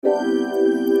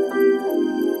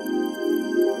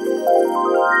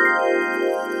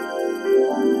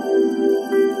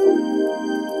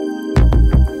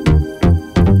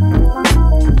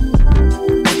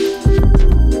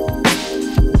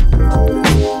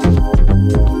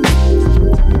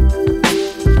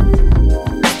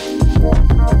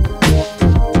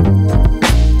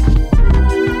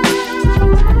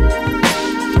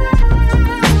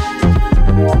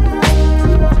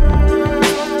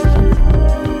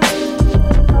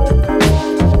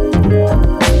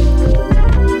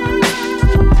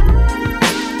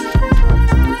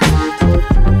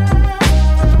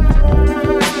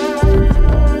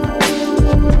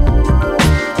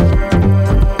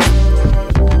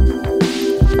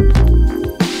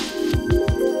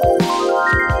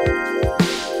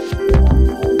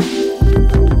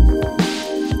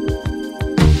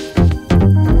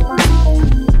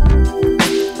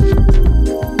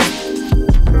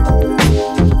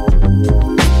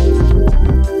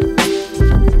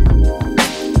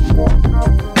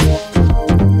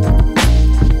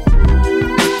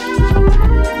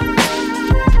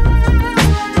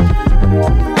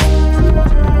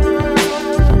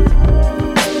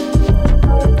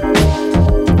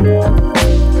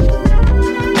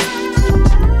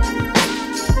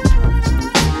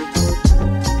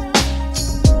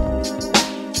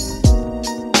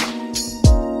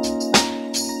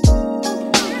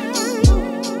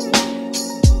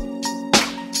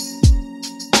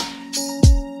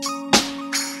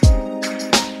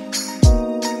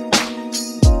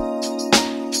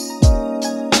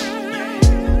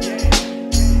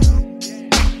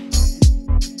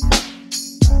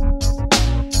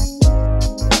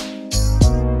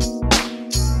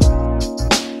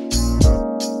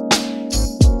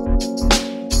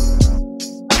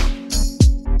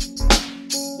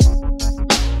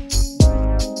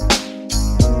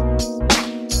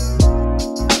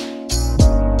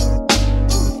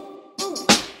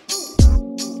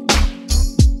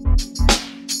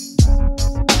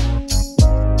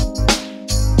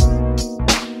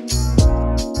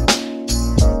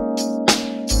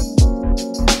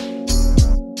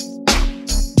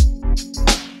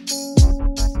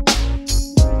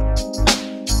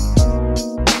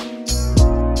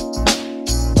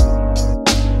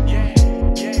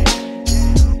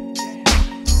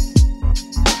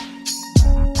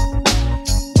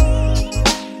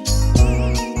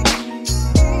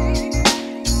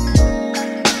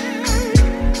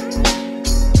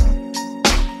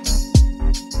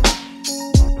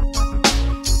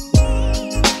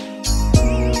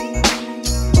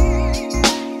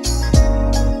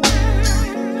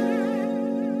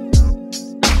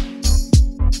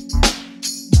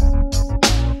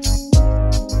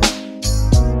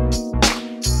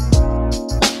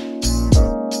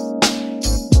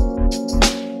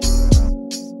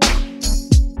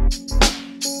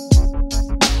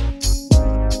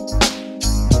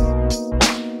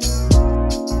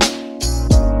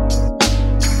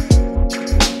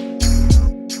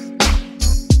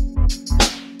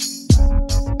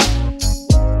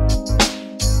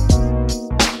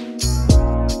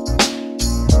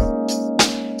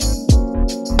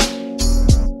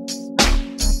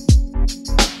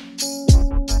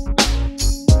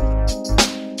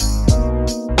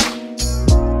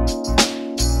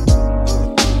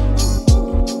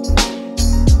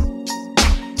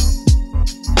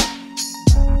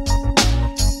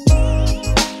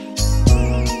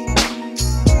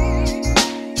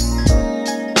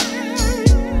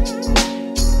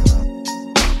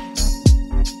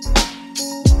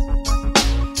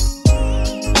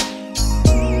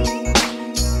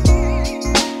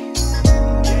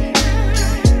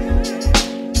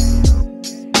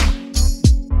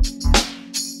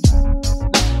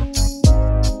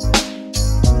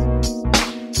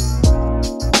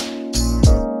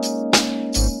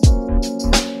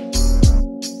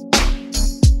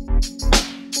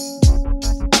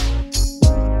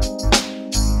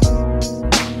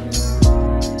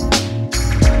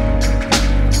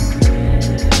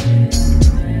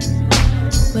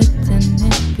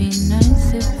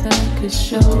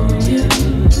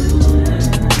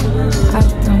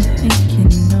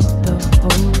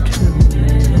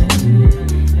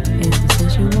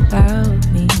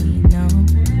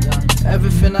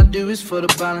is for the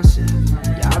balance,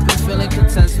 yeah, I've been feeling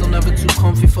content, still never too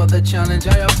comfy for the challenge.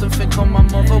 I often think on my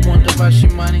mother, wonder how she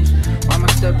managed. Why my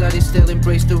stepdaddy still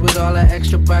embraced her with all that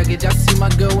extra baggage. I see my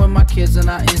girl and my kids and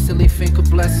I instantly think of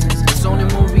blessings. It's only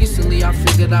more recently I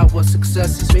figured out what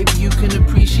success is. Maybe you can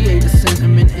appreciate the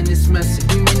sentiment in this message.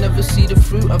 We may never see the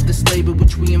fruit of this labor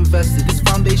which we invested. This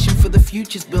foundation for the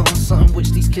future's built on something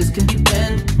which these kids can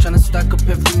depend. Trying to stack up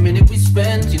every minute we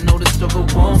spend. You know the struggle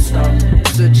won't stop.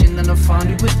 Searching and I found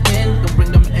you within. Don't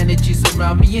bring them energies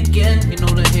around me again. You know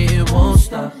the hate won't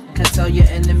stop. Can't tell your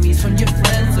enemies from your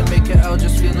friends. And make it out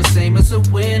just feel the same as a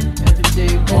win. Every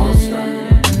day won't stop.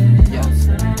 Yeah,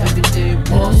 every day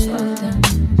won't stop.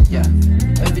 Yeah,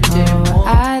 every day won't stop.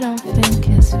 I don't think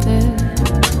it's fair,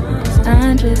 'cause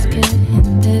I'm just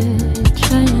getting there.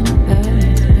 Trying to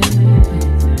balance, baby.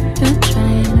 You're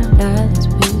trying to balance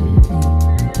with me.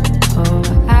 Oh,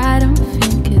 I don't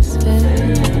think it's fair,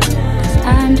 'cause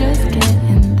I'm just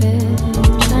getting there.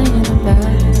 Trying to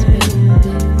balance, baby.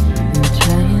 You're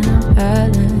trying to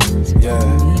balance with me.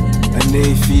 An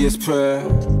atheist prayer.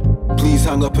 Please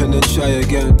hang up and then try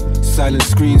again. Silent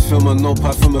screens, film a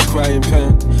notepad from a crying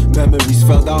pen. Memories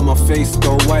fell down my face,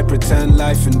 though why pretend?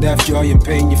 Life and death, joy and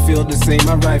pain, you feel the same,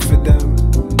 I write for them.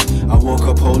 I woke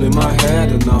up holding my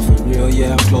head, and now for real,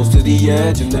 yeah, I'm close to the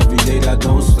edge. And every day that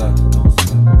don't stop.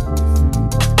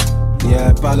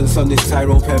 Yeah, balance on this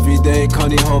tightrope every day,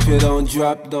 can't even hope it don't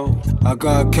drop though. I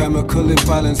got a chemical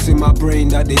imbalance in my brain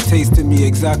that they taste to me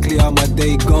exactly how my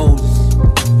day goes.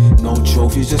 No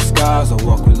trophies, just scars. I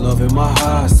walk with love in my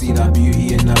heart. See that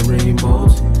beauty in that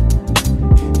rainbows.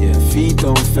 Yeah, feet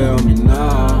don't fail me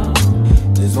now.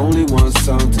 There's only one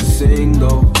song to sing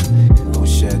though. No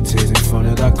shed tears in front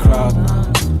of that crowd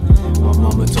now. My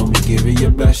mama told me give it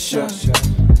your best shot.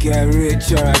 Get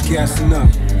rich or I guess not.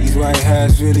 These white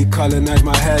hairs really colonize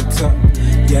my head top.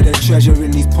 Yeah, there's treasure in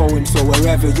these poems. So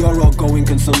wherever you're all going,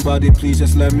 can somebody please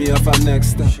just let me off our next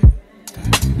step?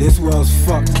 This world's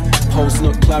fucked.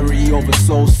 Post-nut clarity over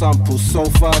soul samples. So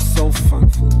far, so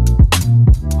thankful.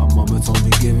 My mama told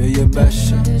me give it your best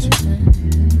shot.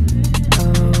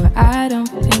 Oh, I don't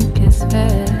think it's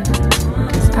fair,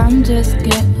 'cause I'm just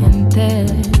getting there.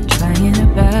 Trying to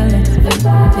balance with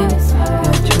this.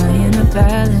 You're trying to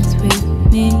balance with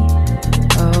me.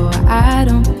 Oh, I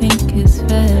don't think it's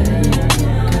fair,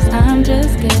 'cause I'm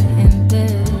just getting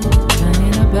there.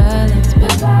 Trying to balance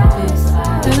with this.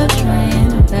 You're trying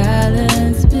to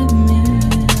balance with me.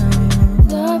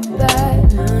 The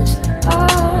balance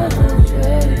of the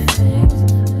way things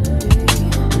be.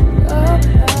 The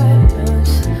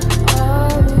balance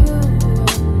of you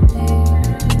and me.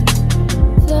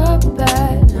 The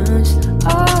balance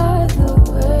of the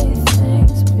way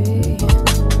things be.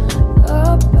 The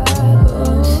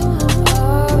balance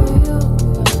of you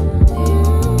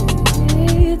and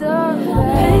me.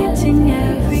 Painting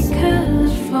every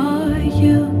color for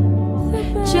you,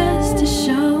 just to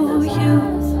show you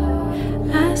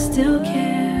I still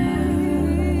care.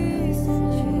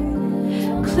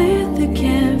 Clear the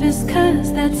canvas 'cause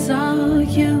that's all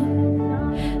you.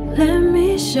 Let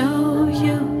me show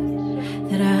you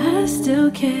that I still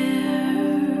care.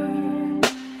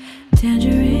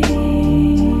 Tangerine,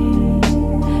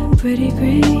 pretty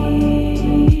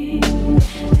green,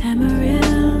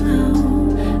 Amarillo,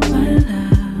 my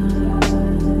love.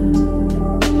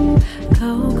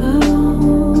 Cocoa,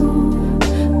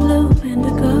 blue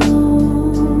indigo,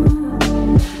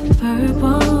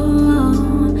 purple,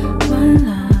 my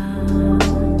love.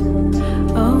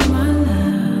 Oh, my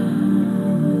love.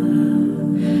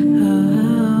 Oh,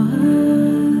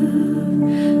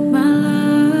 my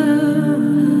love.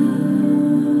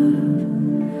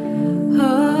 Oh,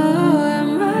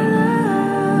 my love.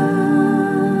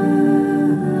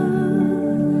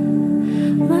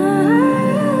 My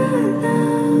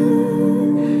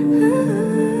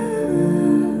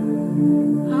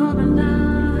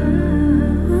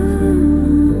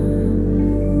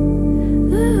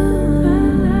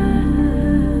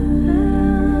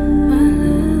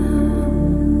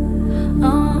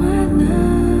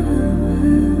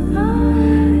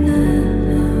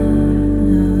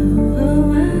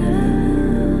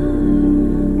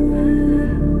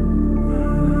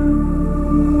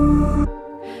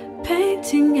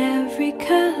painting every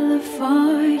color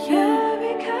for you,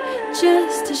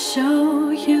 just to show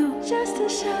you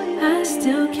I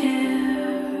still care.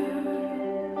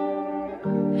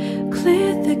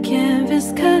 Clear the canvas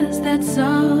 'cause that's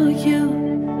all you.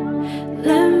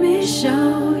 Let me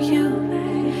show you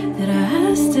that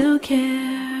I still care.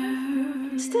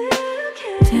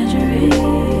 Tangerine,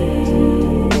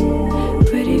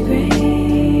 pretty green,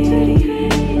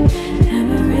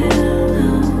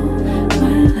 Amarillo,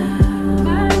 my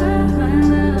love.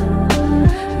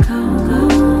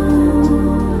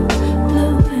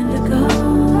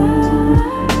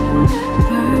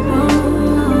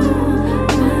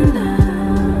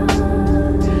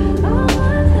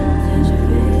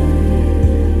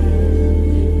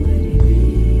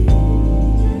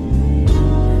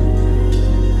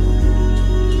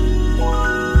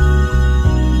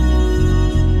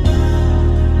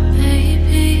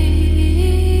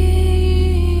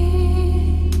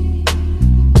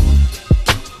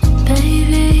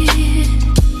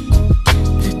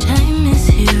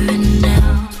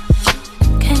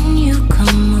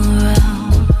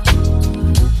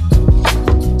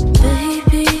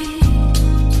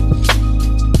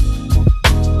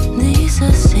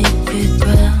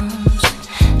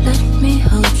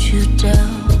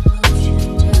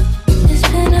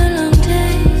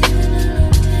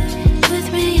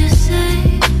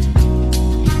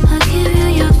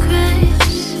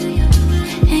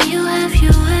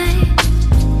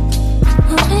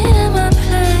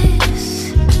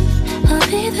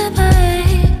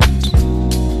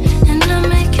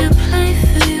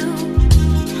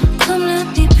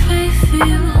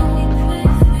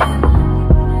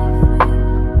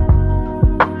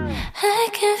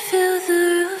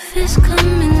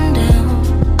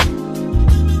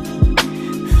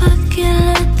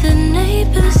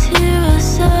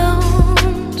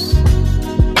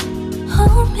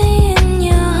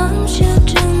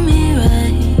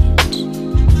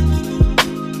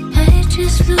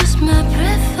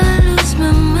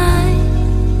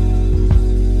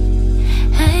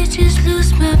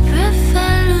 my breath, I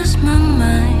lose my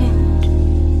mind.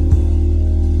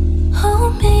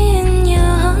 Hold me in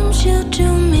your arms, you do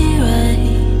me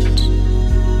right.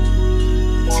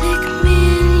 Take me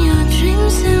in your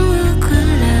dreams and we'll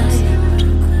collide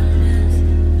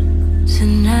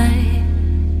tonight.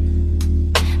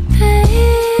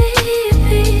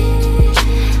 Baby,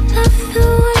 love the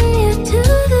way you do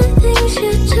the things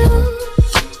you do.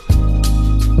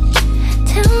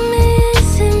 Tell me,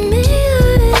 is it me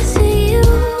or is it you?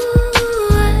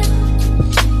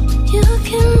 You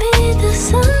can be the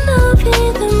sun, I'll be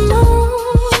the moon.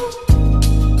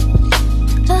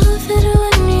 Love it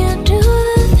when you do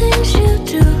the things you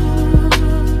do.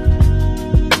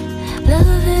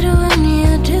 Love it when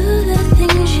you do the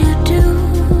things you do.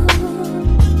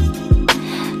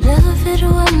 Love it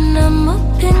when I'm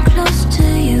up and close to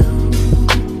you.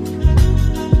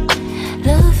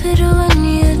 Love it when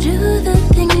you do the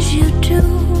things you do.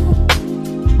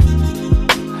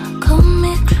 Come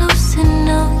me close and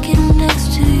I'll get next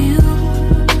to you.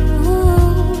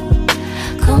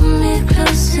 Come me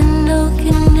close and I'll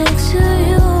get next to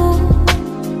you.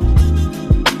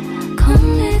 Come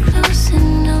me close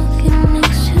and I'll get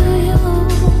next to you.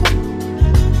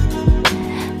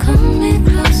 Come me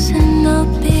close and I'll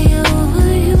be over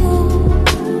you.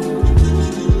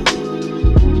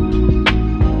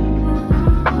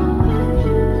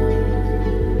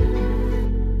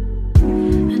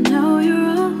 I know you're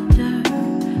older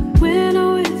when I'm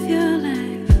with your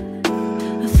life.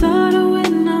 I thought I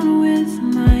went on with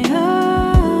my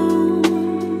own,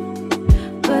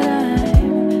 but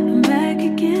I'm back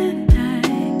again. I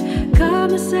got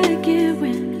my second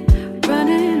wind,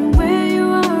 running where you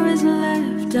are is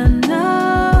left unknown.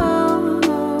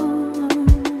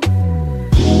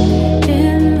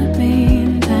 In the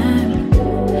meantime,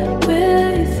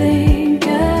 will you think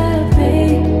of me?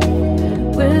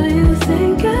 Will you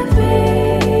think of me?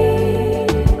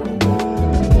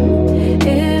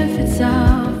 If it's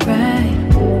alright,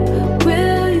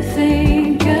 will you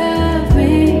think of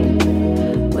me?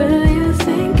 Will you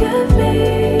think of me?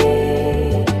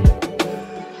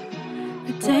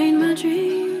 Retain my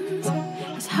dreams,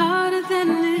 it's harder than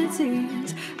it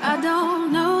seems. I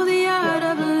don't know the art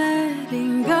of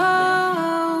letting go.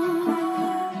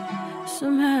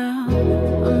 Somehow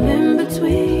I'm in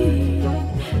between,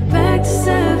 back to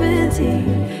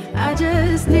 17. I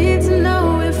just need to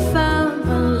know if I'm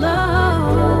alone.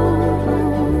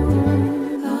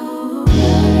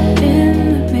 In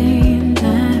the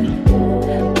meantime,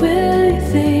 will you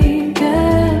think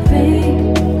of me?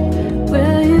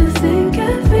 Will you think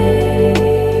of me?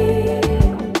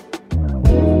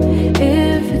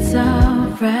 If it's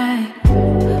alright,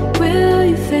 will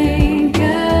you think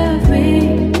of me?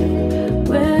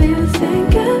 Will you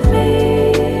think of me?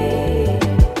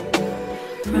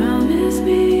 Promise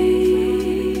me,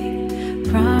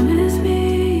 promise me,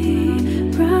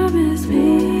 promise me.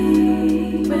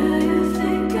 Will you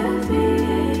think of me?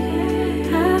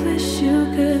 I wish you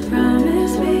could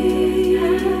promise me.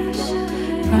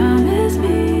 Promise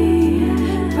me,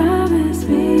 promise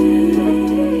me.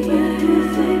 Will you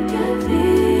think of me?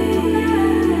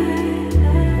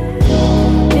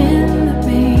 In the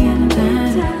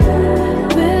meantime,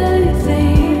 will you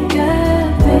think of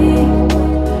me?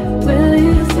 Will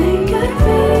you think of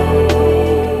me?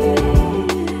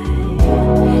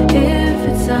 If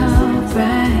it's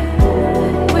alright,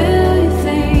 will you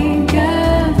think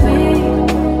of me?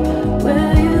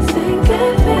 Will you think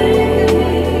of me?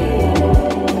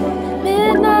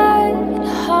 Midnight,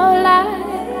 whole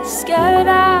life scared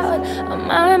out of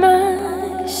my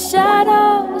mind.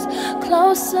 Shadows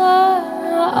closer,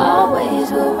 always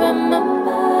will remember.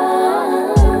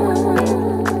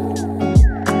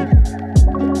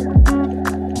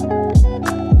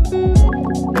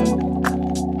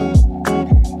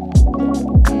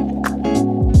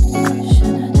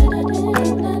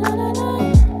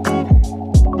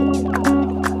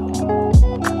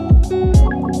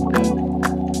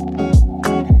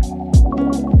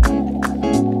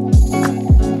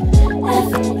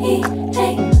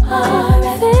 F-E-A-R,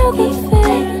 feel the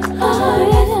feeling,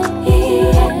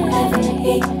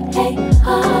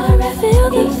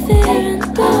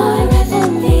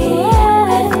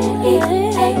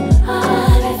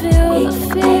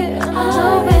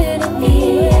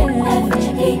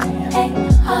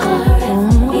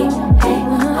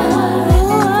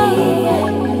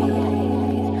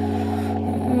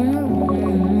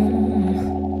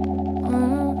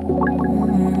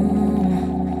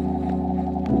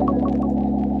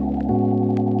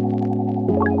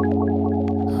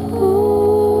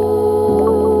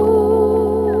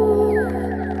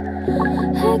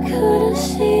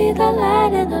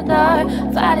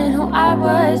 and who I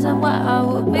was and what I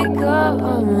would become.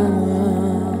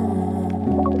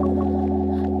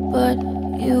 But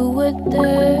you were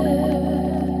there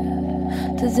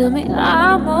to tell me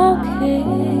I'm okay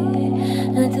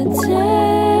and to tell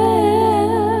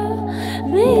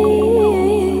me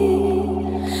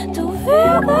to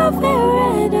feel the fear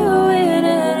and do it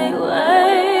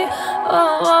anyway. Oh,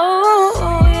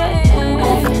 yeah.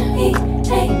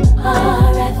 F-E-A-R-F.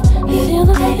 Feel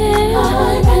the fear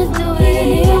and do it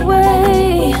anyway.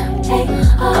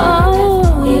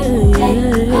 Oh, yeah.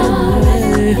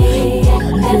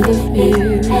 Feel the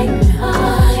fear.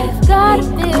 Gotta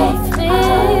feel the fear.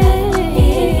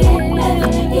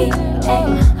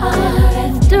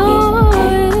 Do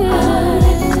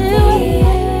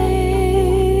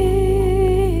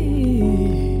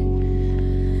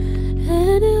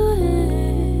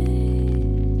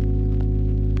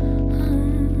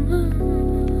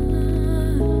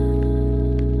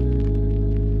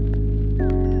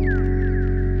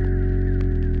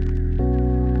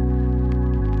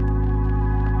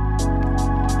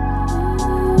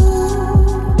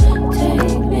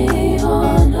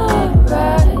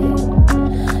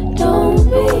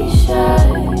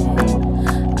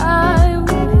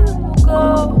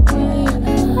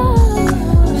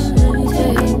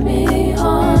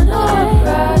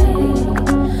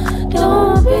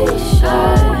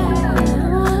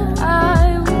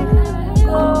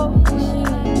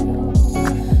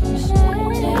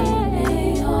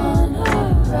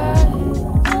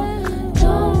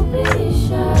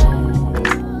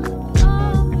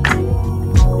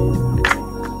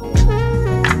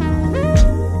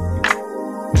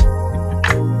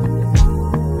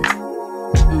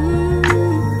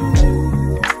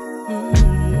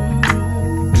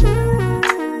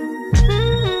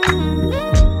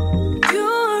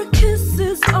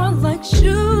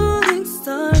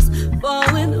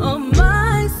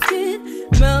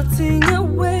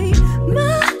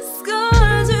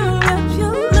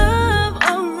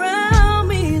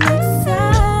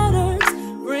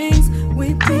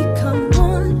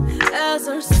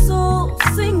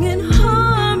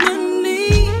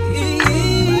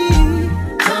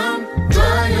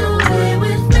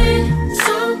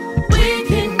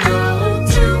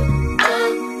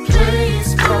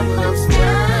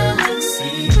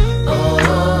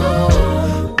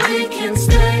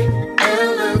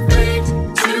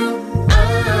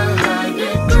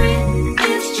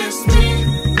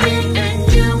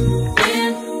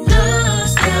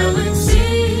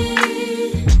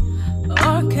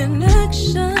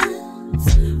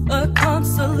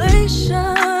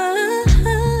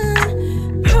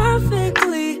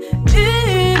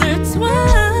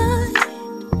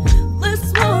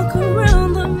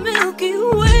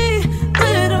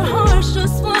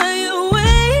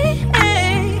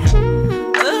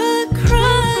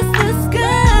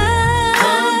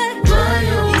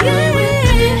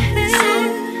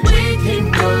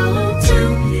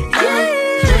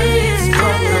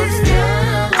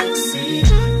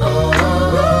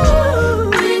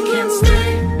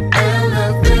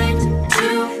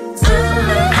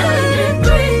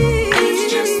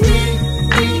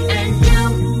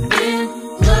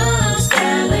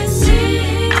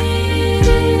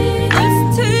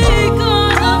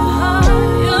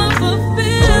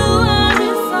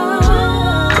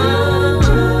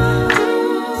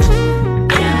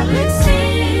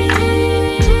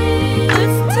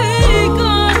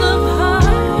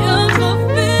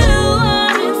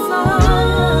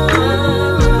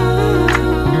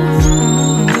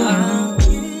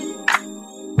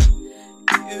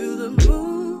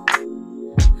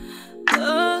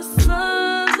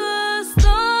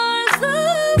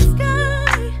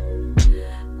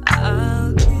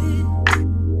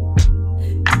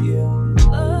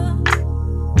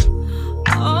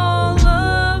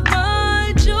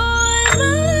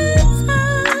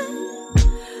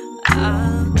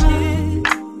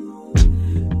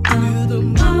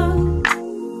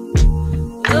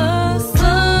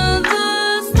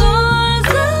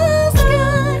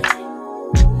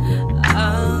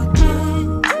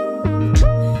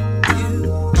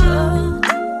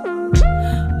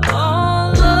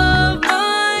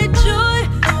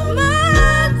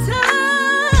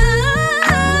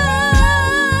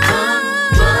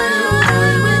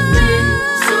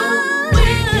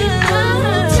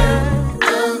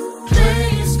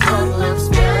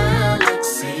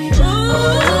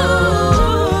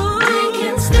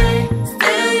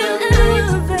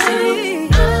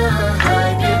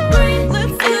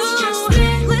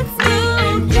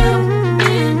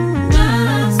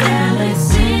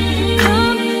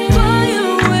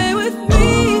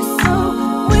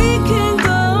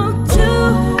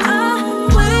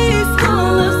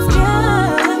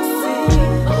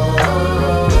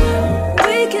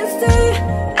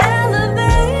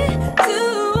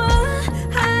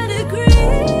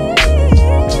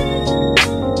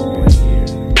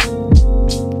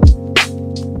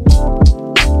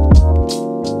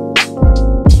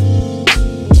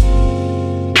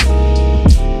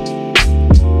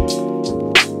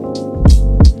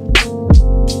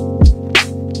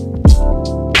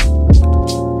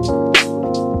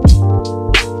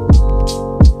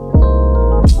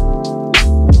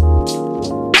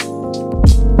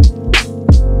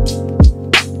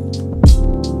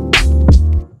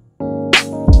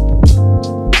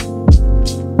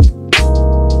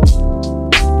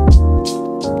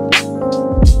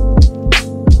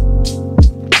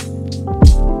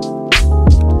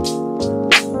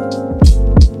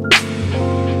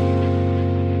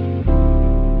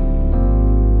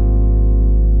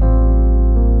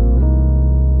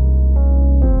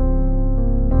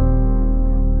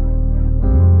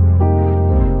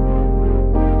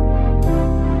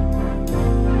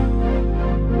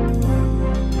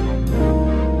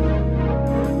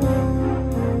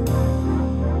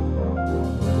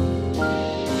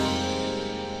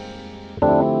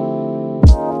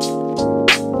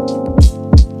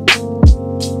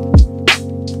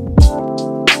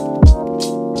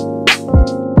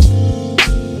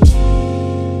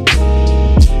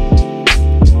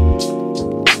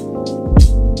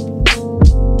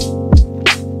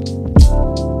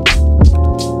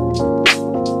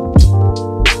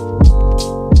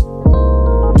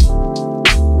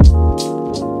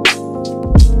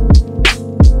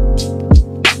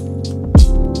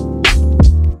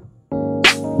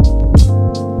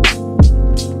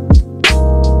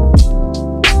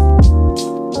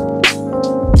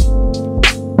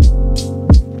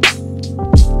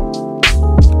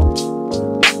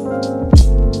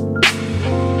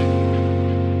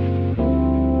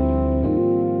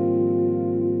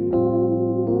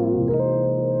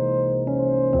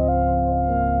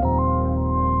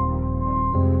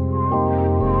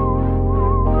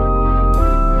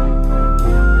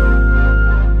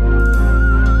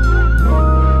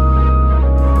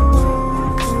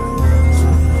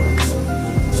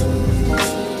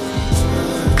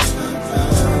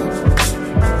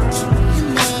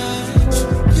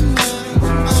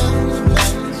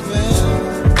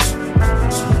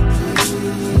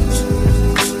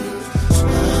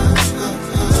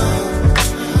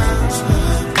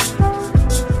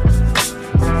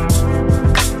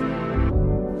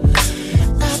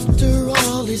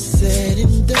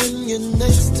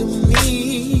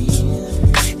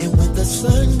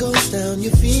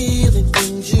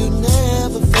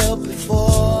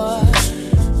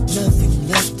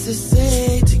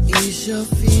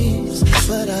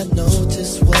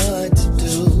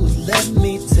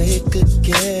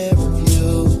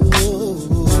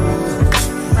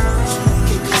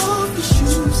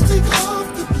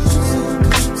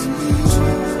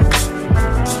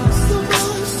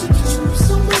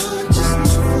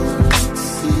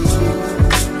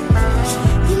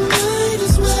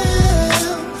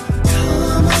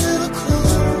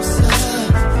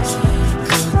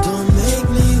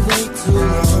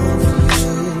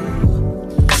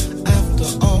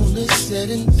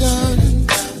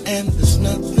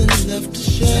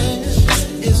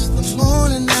It's the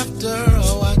morning after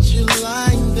I watch you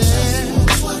lying there.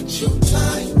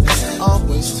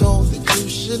 Always told that you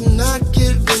should not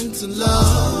give in to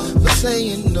love, but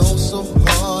saying no so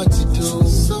hard to do.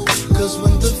 Cause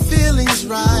when the feeling's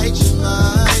right, you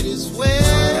might as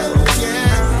well,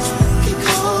 yeah. Kick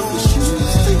off the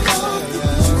shoes, take off the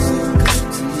boots and come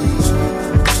to me.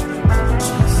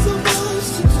 So much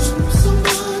to do, so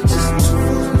much just for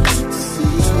you to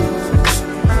see.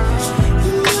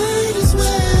 You might as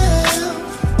well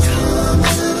come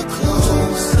a little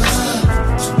closer.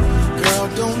 Girl,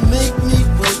 don't make me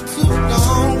wait too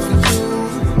long for you.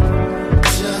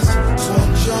 Just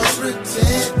want your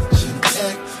attention,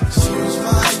 excuse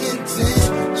my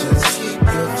intent. Just keep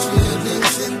your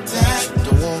feelings intact.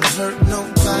 Don't want to hurt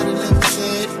nobody, let me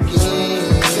say it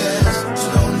again. There's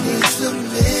no need to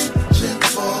mention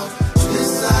for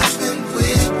this I've been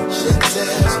wishing.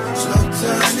 There's no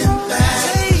turning back.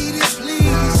 Lady,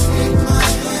 please take my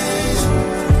hand.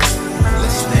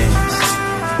 Let's dance.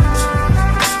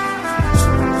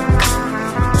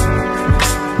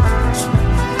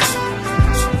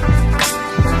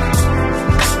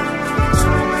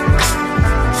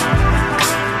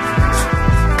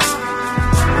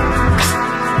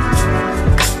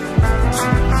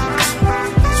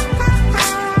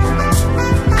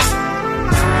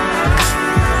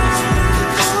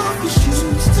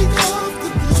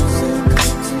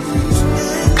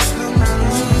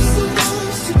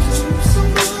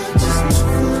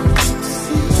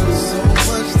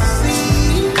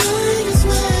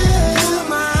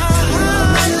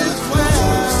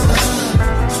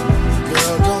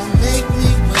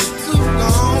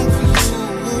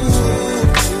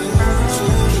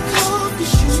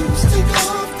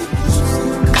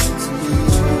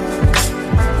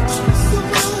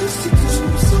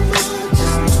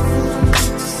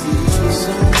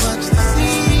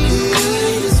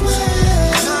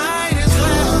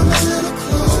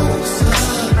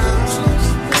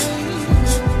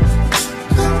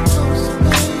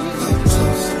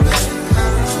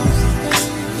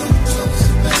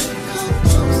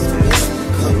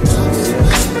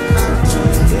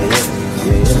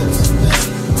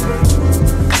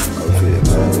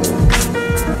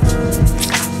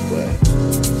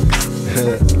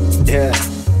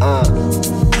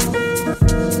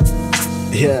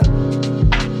 Yeah.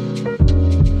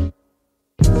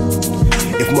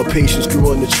 If my patience grew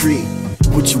on the tree,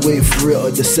 would you wait for it or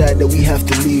decide that we have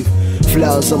to leave?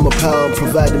 Flowers on my power, I'm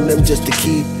providing them just to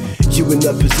keep you in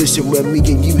that position where me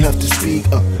and you have to speak.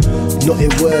 Not in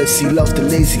words, see love's the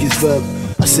laziest verb.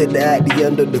 I said that at the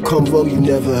end of the convo you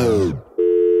never heard.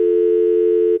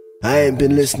 I ain't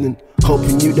been listening,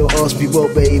 hoping you don't ask me, well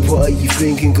babe, what are you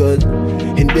thinking? Cause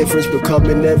indifference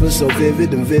becoming ever so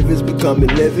vivid, and vivid's becoming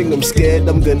living. I'm scared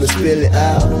I'm gonna spill it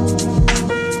out,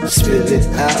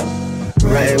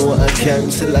 writing what I can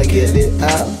till I get it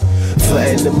out.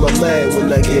 Fighting in my mind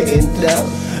when I get in doubt,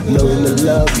 knowing I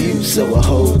love you so I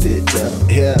hold it down.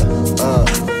 Yeah,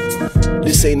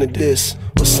 this ain't a diss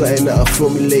or something that I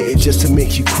formulated just to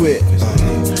make you quit.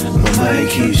 My mind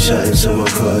keeps shutting, so I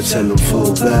gotta tell them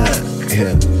fall back.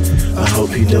 Yeah, I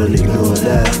hope you don't ignore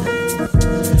that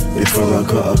before I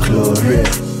gotta claw it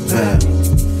back.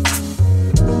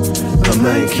 My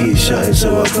mind keeps shutting,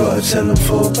 so I gotta tell them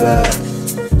fall back.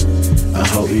 I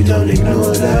hope you don't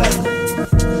ignore that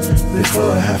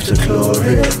before I have to claw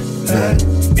it back.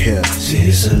 Yeah, see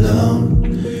it's a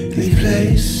lonely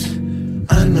place,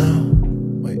 I know.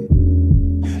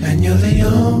 And you're the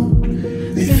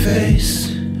only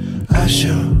face I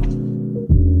show.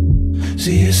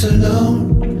 See it's a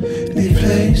lonely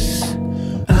place,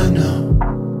 I know.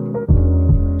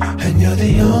 And you're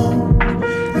the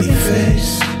only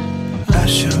face I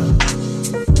show.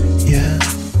 Yeah.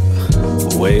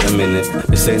 Wait a minute,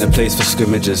 this ain't a place for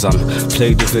scrimmages. I'm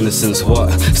plagued with innocence,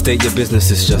 what? State your business,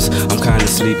 it's just I'm kinda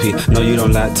sleepy. No, you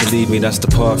don't like to leave me, that's the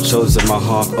path chosen. My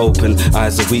heart open,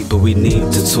 eyes are weak, but we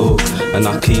need to talk. And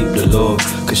I keep the law,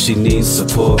 cause she needs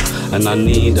support. And I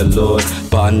need a Lord,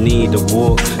 but I need a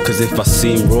walk. Cause if I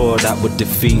seem raw, that would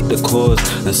defeat the cause.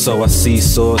 And so I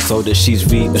seesaw, so that she's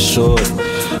reassured.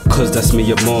 Cause that's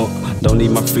me or more. Don't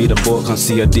need my freedom bought, can't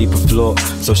see a deeper flaw.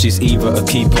 So she's either a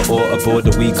keeper or aboard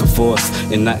a weaker force.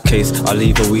 In that case, I'll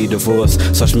leave her, we divorce.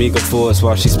 Such meager thoughts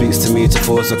while she speaks to me to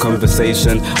force a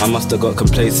conversation. I must have got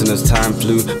complacent as time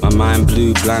flew. My mind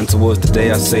blew, blind towards the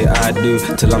day I say I do.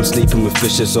 Till I'm sleeping with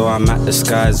fishes or I'm at the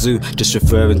sky zoo. Just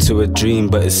referring to a dream,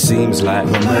 but it seems like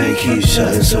my mind keeps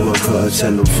shutting, so I gotta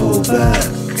tell them fall back.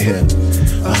 Yeah,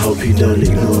 I hope you don't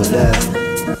ignore that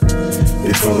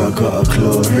before I gotta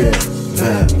claw it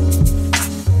back.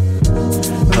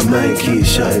 My mind keeps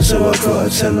shutting, so I gotta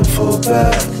tell them fall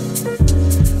back.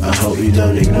 I hope you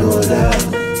don't ignore that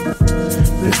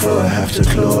before I have to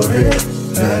claw it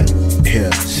back.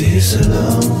 Here, see it's a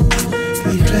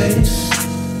lonely place,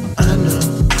 I know,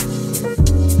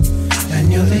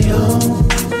 and you're the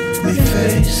only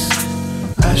face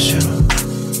I show.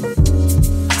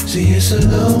 See it's a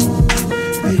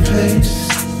lonely place,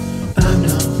 I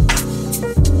know,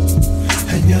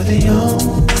 and you're the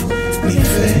only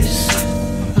face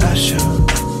I show.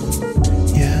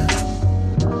 Yeah.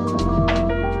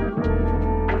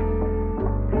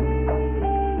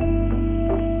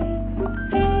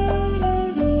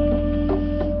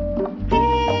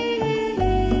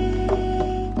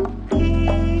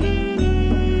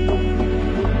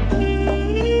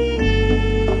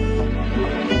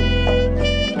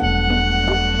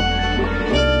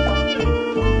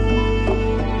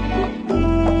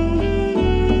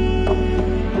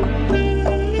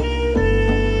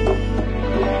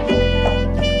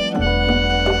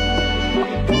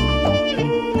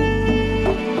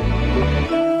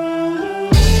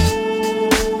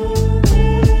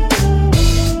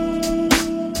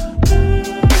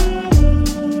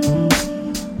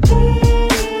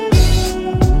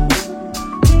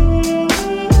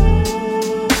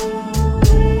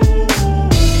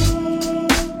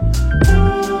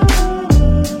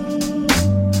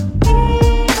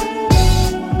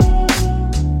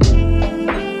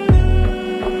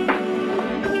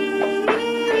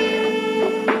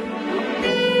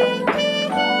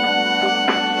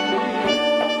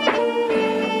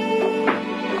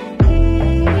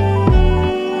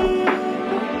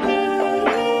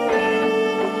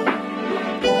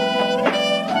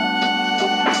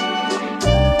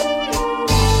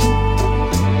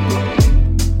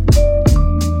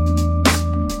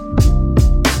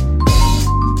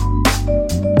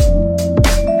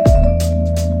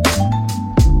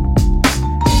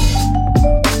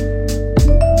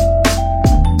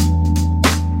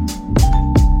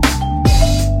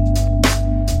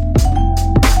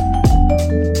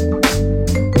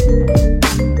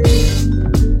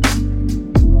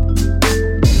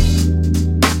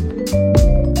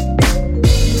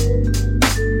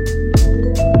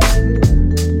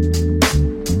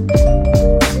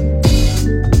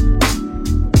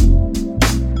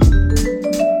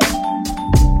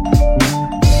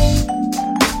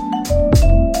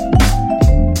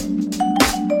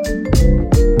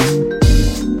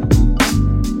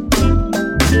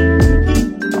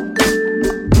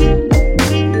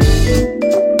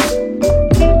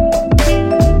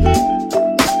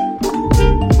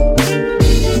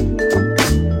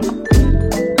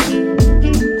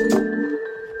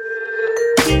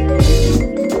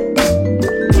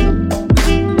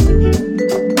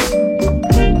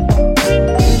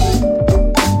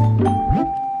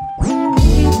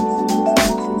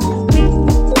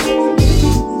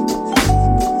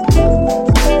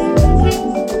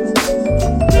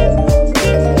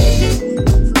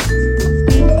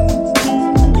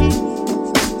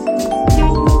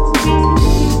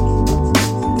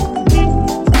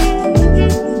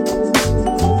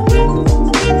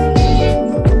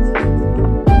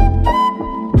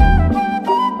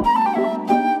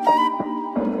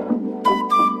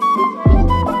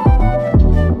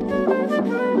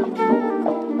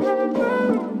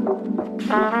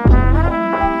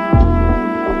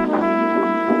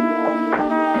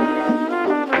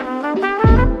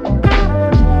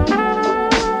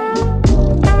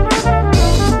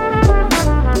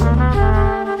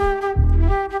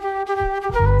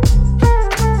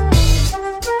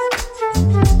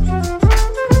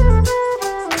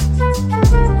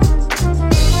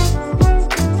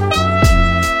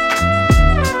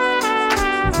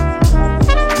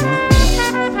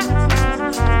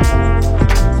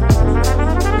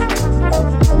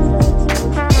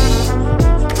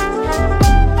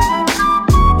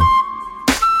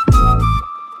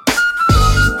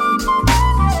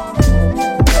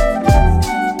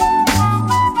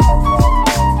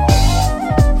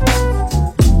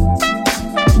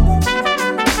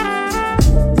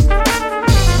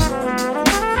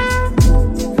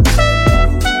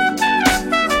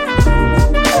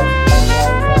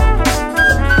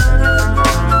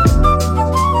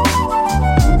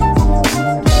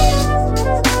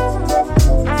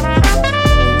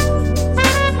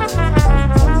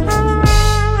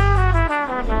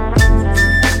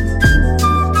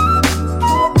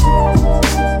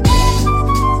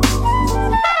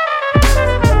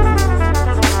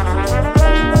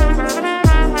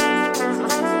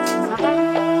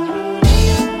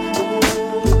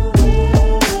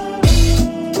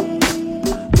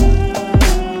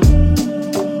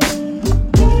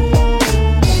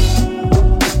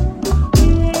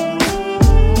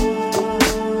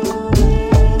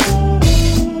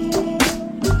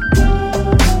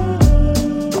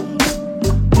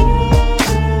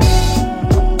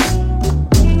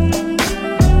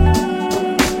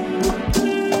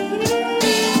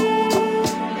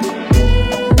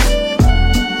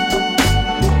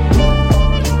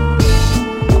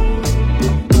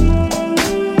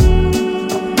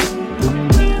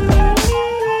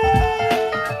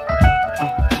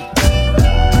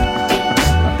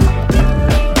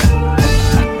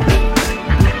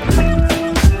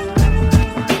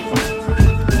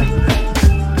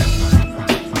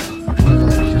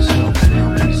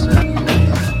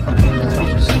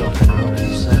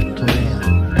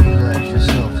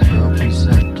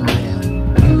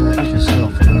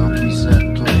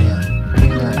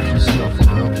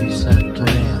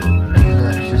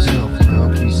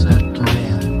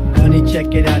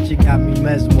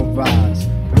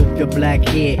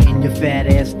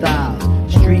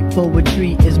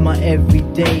 Poetry is my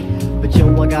everyday. But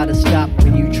yo, I gotta stop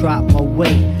when you drop my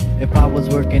weight. If I was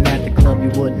working at the club, you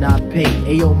would not pay.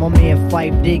 Hey yo, my man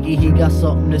Fife Diggy, he got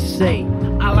something to say.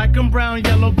 I like 'em brown,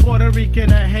 yellow, Puerto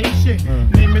Rican, or Haitian.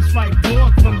 Name is Fife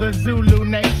Dog from the Zulu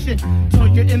Nation.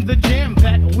 Told you in the jam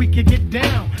that we could get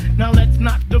down. Now let's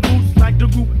knock the boots like the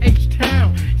group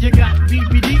H-Town. You got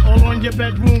BBD all on your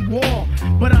bedroom wall.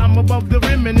 But I'm above the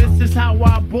rim and this is how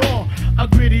I ball. A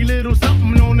gritty little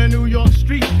something on the New York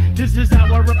street. This is how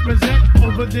I represent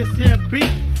over this here beat.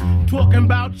 Talking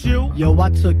about you. Yo, I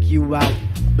took you out,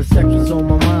 but sex was on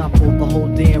my mind for the whole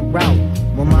damn route.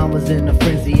 My mind was in a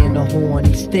frenzy in a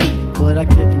horny state, but I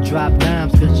couldn't drop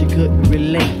dimes cause you couldn't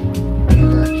relate. You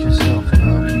left yourself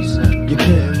up, he said. You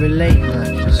couldn't relate. You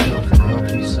left yourself up,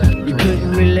 he said. You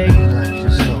couldn't relate. You left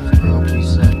yourself up, he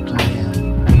said.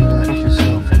 You left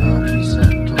yourself up, he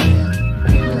said.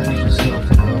 You left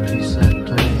yourself up, he said.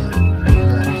 You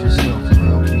left yourself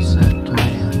up, he said.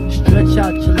 Stretch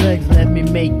out your legs, let me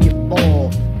make you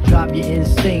fall. Drive you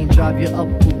insane, drive you up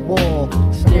the wall.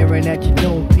 Staring at your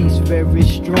dome piece, very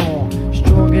strong.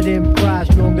 Stronger than pride,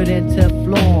 stronger than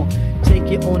Teflon.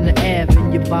 Take it on the Ave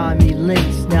and you buy me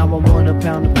links. Now I want a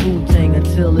pound of Poontang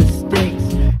until it stinks.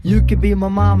 You could be my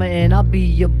mama and I'll be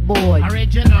your boy.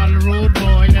 Original rude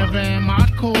boy, never am I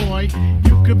coy.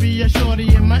 You could be a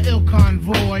shorty in my ill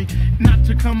convoy. Not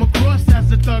to come across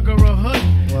as a thug or a hood.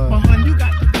 But hun, you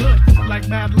got the goods, like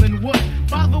Madeline Wood.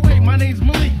 By the way, my name's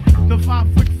Malik, the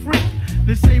 5-foot freak.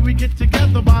 They say we get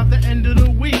together by the end of the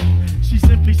week. She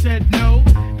simply said no,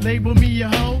 label me a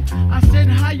hoe. I said,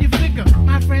 how you figure?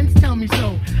 My friends tell me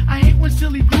so. I hate when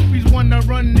silly groupies wanna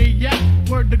run their yak.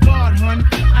 Word to God, hun,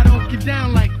 I don't get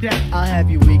down like that. I'll have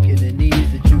you weak in the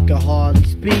knees that you can hardly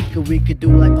speak. Or we could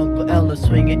do like Uncle Ella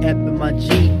swinging up in my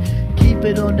Jeep. Keep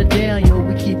it on the down, yo,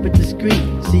 we keep it discreet.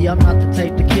 See, I'm not the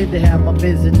type of kid to have my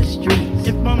biz in the streets.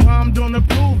 If my mom don't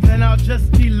approve, then I'll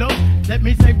just elope. Let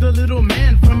me save the little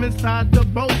man from inside the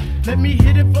boat. Let me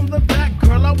hit it from the back,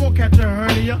 girl, I won't catch a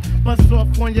hernia. Bust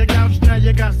off on your couch, now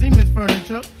you got Siemens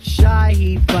furniture. Shy,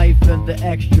 he Fife and the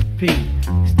extra P.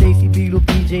 Stacy Beetle,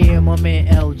 PJ, and my man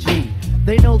LG.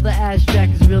 They know the ass jack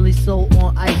is really so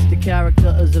on ice. The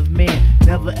character is of man,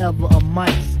 never ever a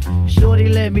mice. Shorty,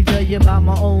 let me tell you about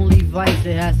my only vice.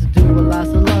 It has to do with lots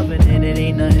of loving and it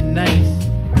ain't nothing nice.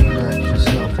 You left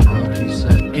yourself up, he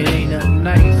said. It ain't nothing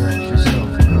nice. You left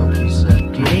yourself up, he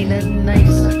said. It ain't nothing nice.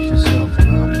 You left yourself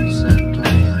up, he said. You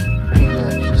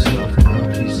left yourself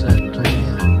up, he said. You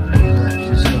left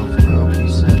yourself up, he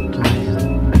said. You left yourself up, he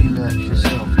said. You left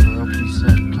yourself up, he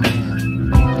said. You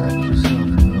left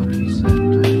yourself up, he said.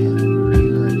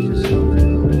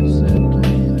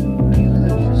 You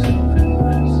left yourself up, he said. You left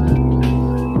yourself up, he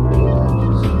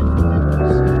said.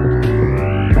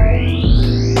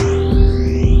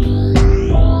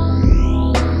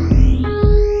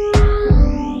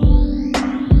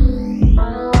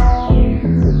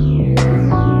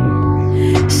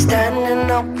 Standing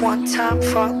up one time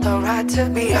for the right to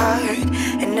be heard.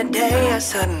 In the day, a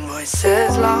sudden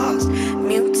voices lost,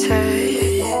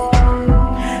 muted.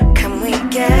 Can we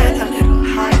get a little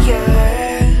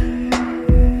higher?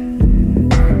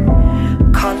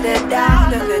 Call it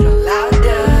out a little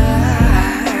louder.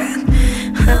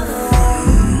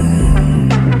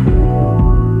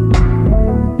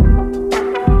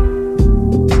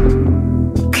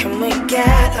 Can we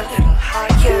get a little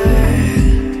higher?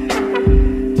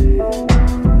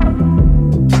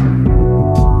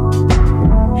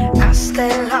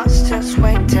 Stay lost, just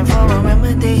waiting for a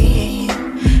remedy.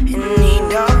 In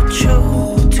need of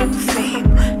truth to fame.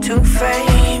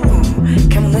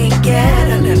 Can we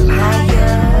get a little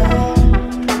higher?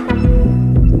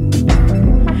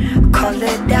 Call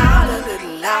it out a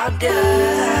little louder.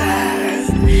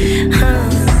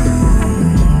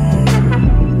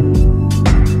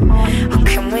 Or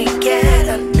can we get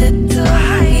a little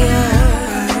higher?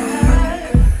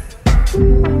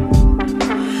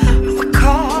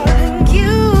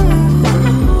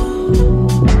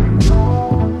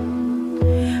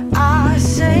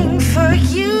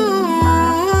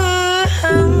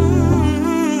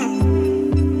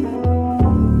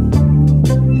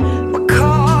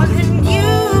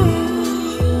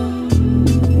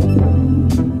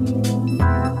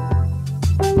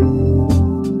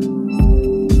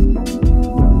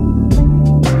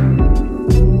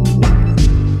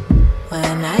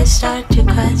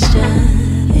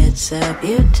 It's a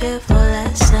beautiful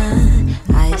lesson.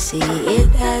 I see it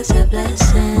as a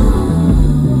blessing.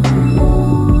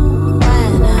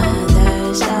 When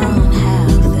others don't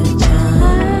have the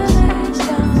chance,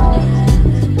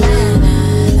 when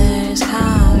others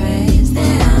can't raise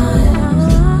their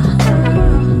hands,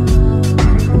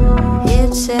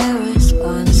 it's a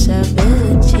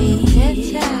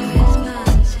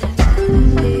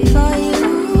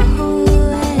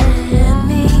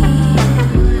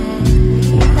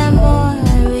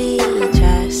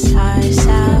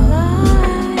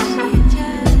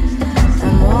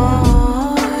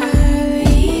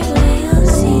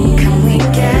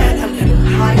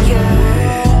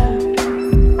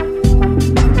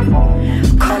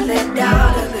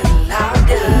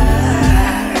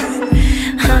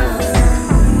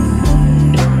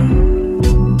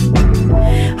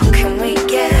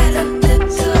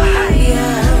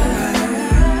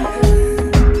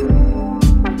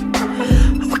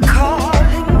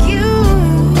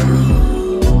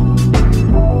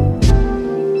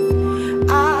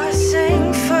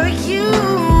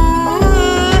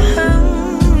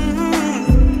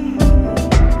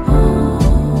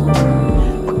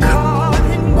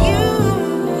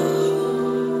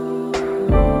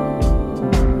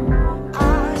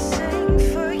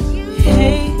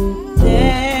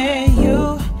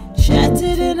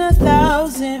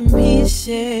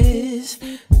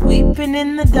even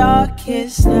in the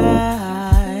darkest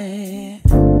night.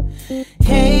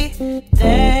 Hey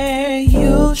there,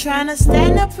 you trying to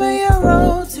stand up for your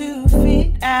own 2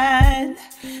 feet and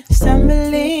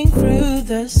stumbling through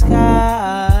the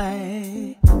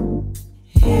sky.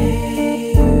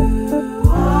 Hey you,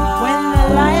 when the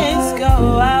lights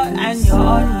go out and you're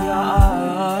on your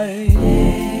own.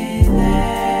 Hey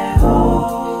there,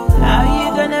 how you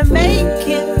gonna make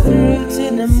it through to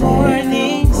the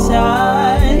morning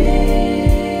sun?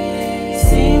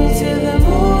 Sing to the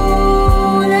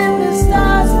moon and the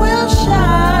stars will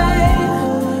shine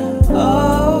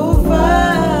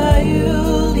over you,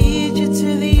 lead you to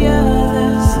the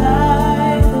other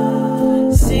side.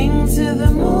 Sing to the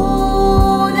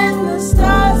moon and the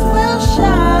stars will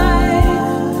shine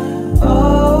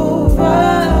over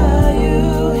you.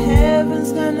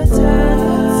 Heaven's gonna turn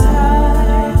the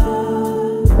tide.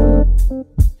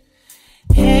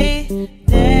 Hey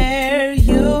there,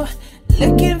 you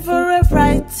looking for a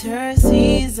brighter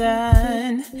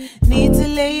season, need to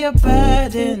lay your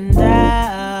burden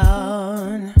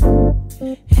down.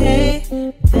 Hey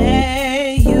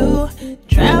there, you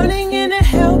drowning in a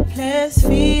helpless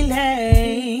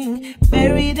feeling,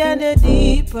 buried under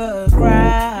deeper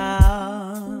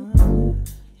ground.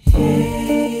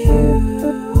 Hey you,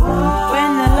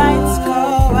 when the lights go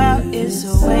out, it's a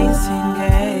waiting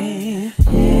game.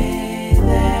 Hey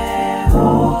there,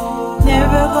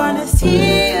 never gonna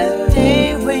see a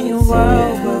day when your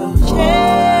world will change.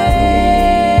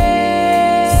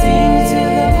 Sing to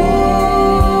the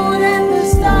moon and the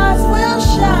stars will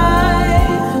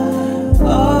shine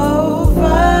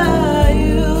over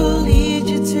you, lead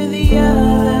you to the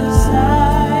other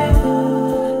side.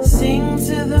 Sing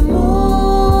to the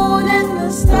moon and the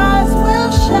stars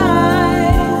will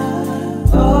shine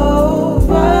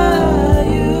over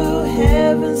you.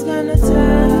 Heaven's gonna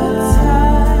turn the tide.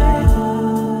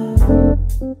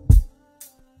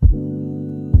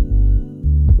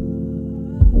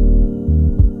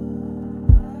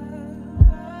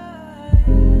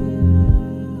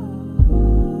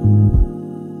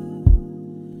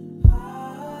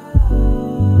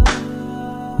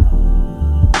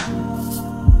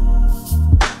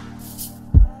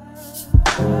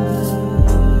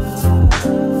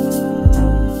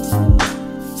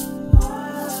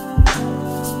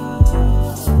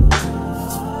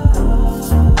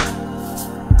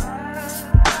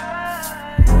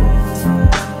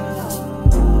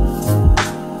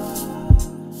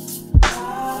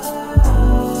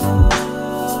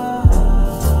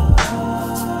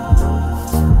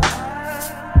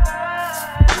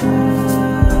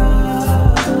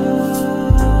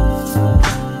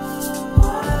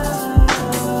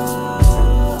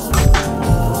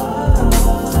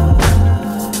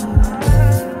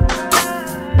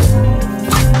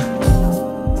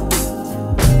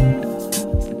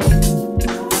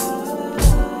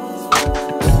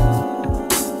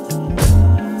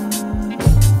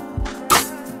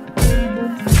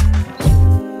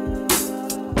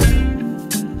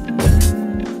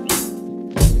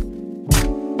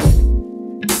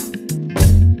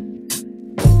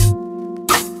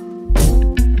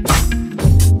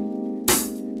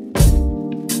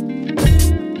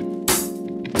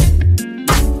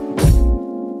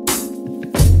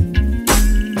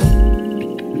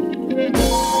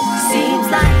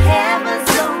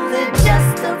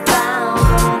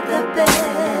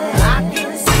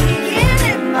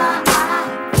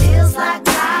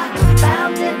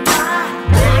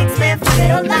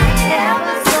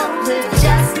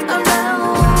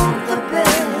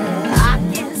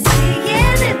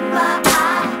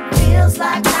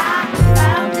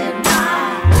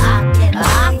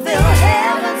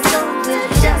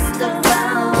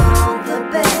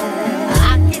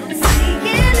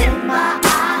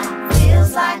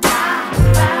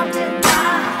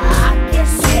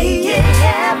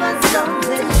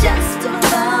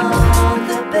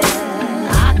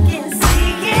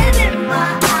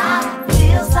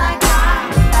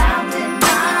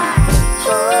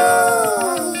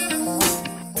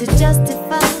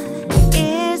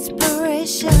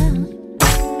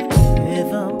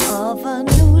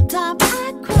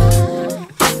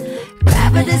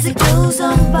 as it goes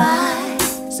on by.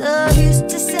 So used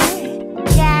to say,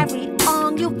 carry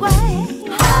on your way.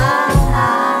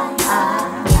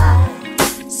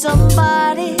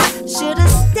 Somebody should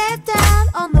have stepped down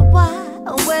on the why.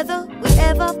 Whether we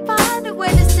ever find a way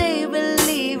to stay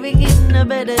believing in a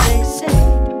better day. Say,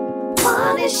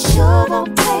 money sure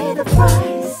don't pay the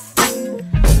price.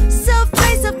 So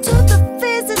face up to the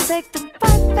fears and take them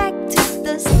right back to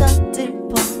the starting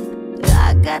point.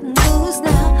 I got news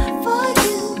now for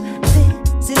you.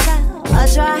 This is how I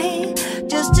try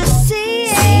just to see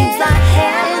it. Seems like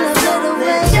heaven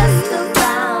just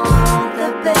around the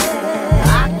bed.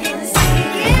 I can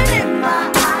see it in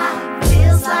my eye.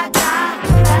 Feels like I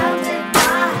found it.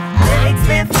 My makes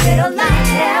me feel like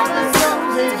heaven's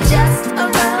only just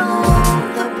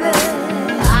around the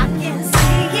bed. I can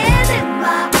see it in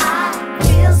my eye.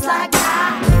 Feels like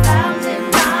I found it.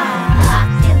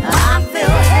 I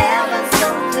feel heaven's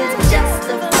only just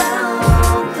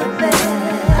around the bed.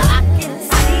 I can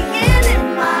see it in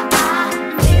my eye.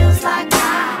 Feels like I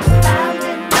found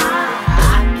it.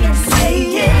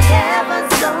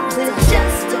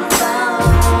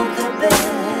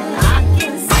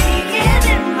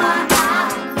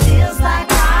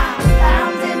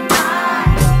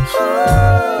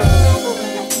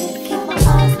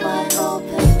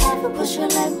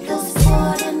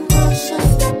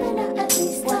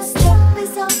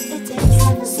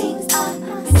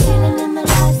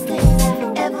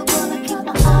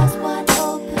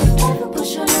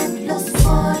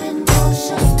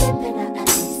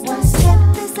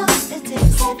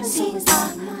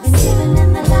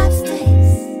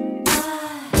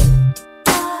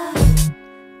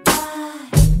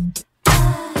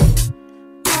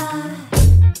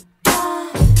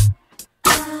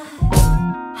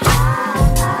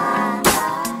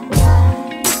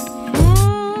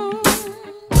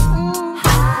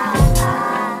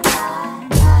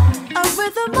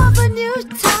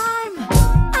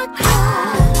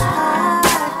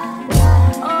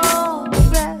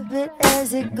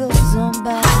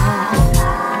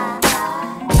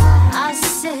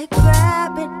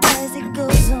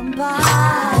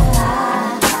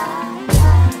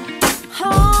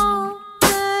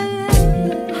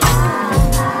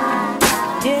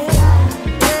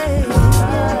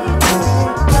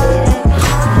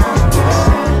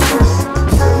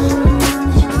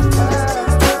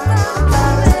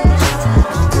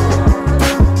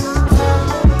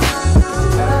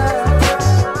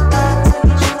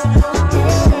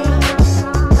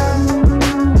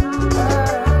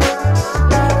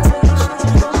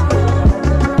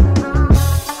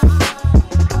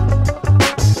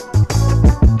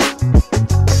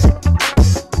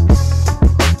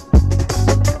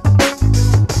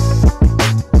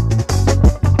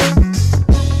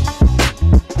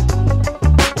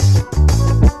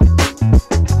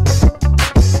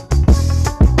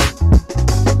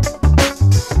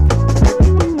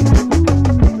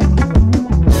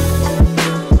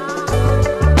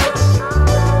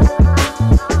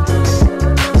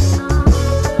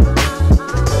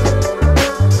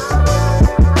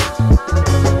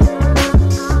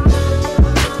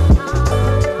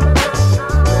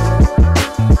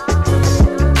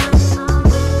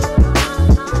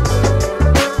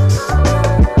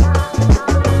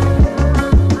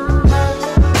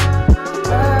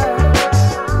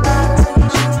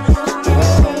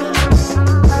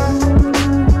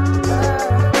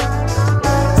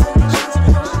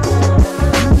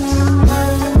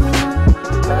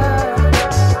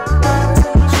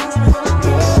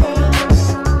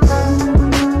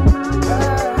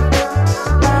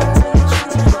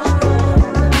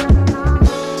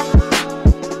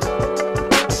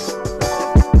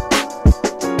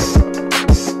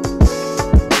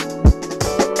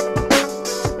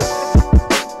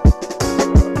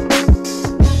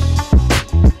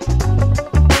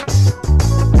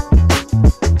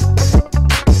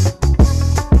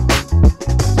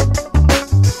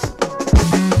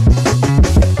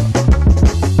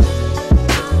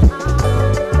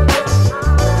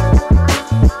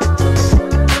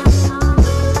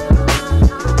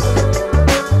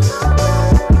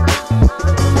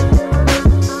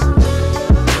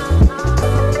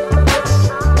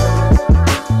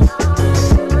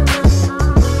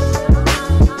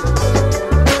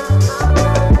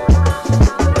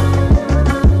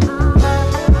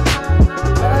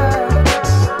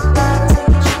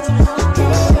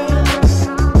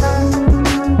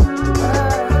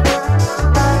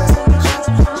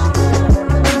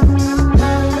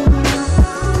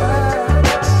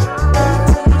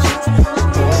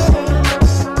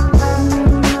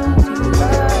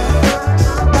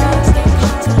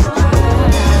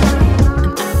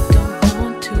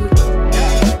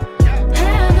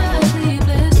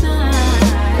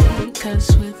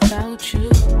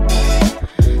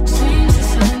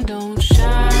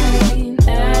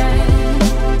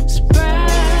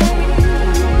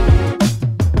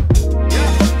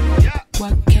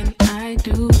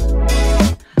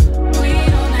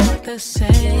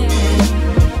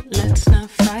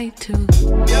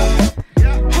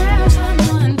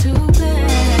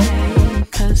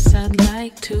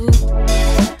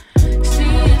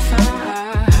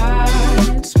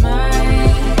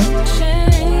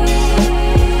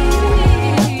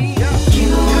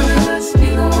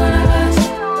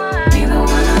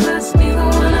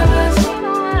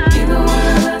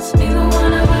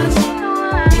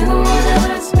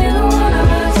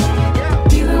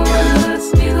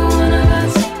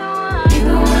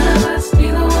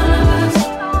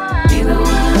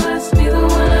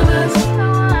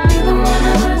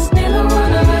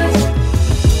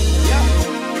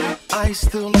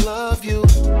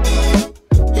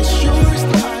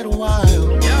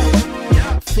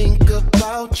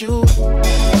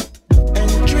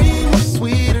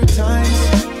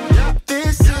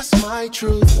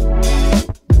 truth.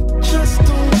 Just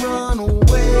don't run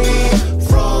away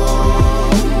from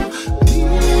me.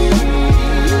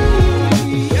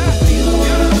 Neither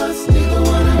one of us, neither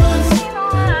one of us,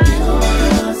 neither one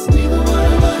of us, neither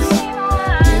one of us,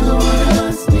 neither one of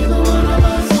us, neither one of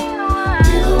us,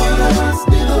 neither one of us,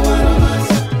 neither one of us,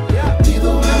 neither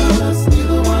one of us,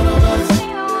 neither one of us,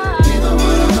 neither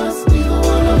one of us, neither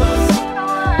one of us,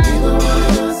 neither one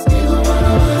of us, neither one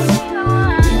of us,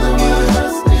 neither one of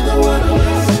us, neither one of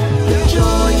us.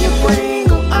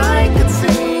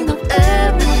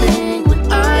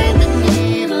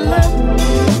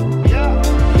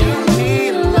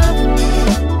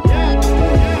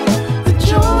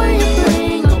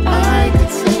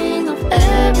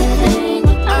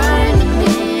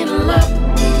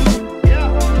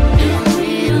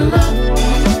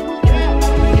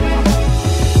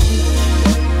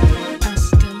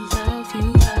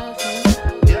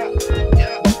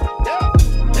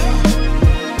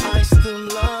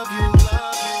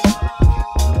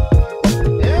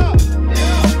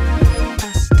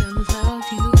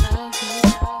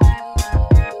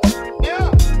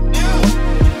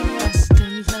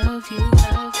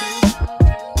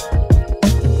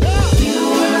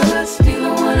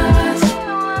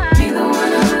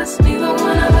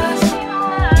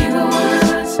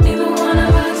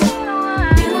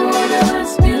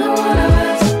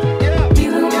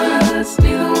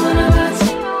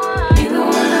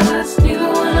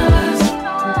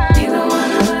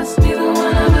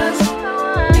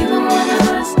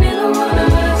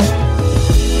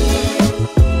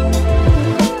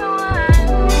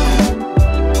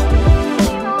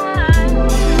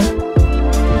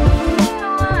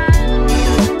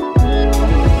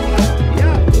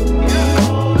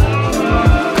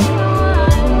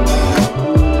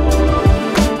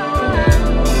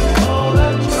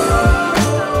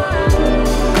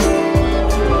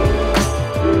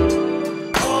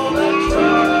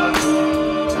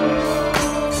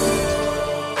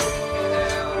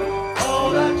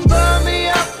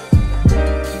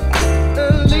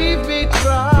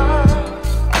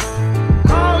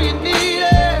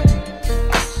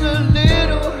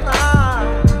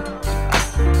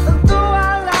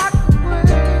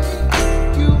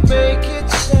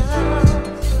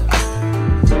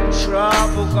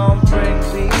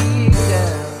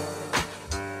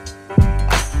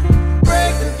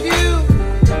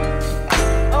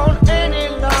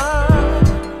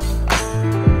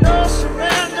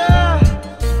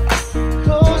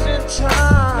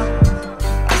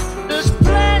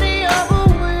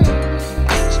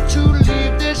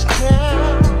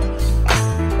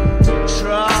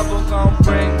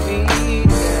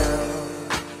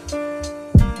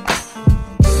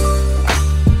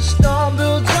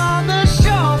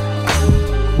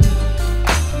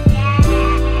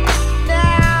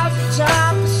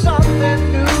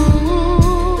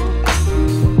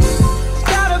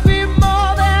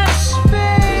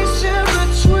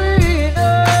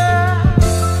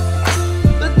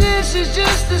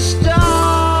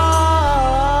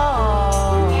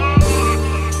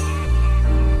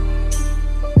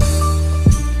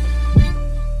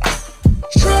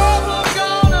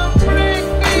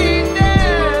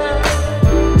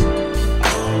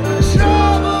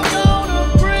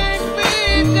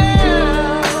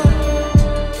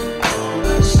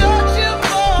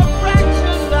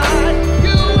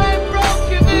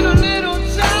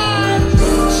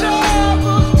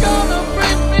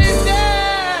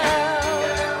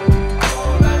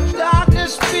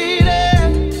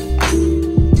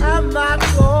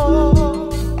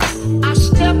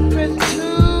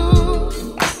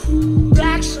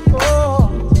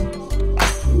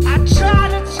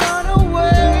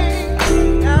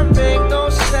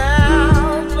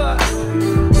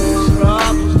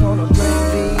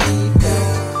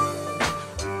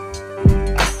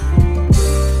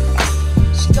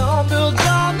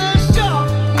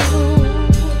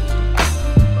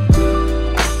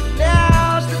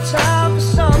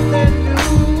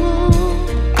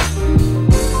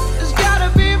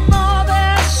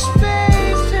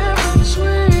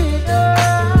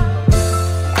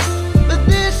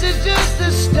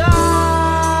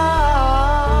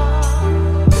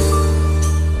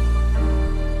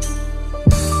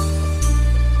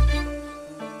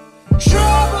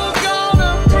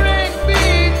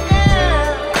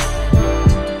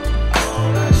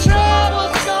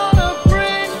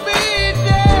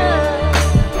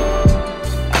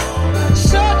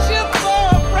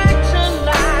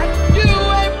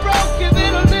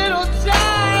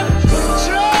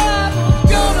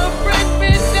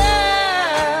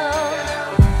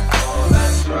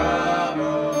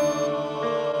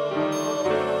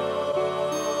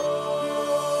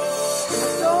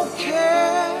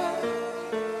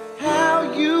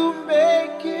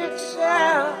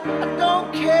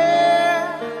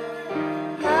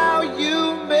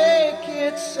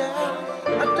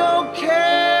 don't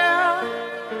care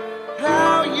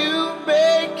how you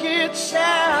make it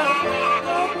sound.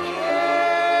 Don't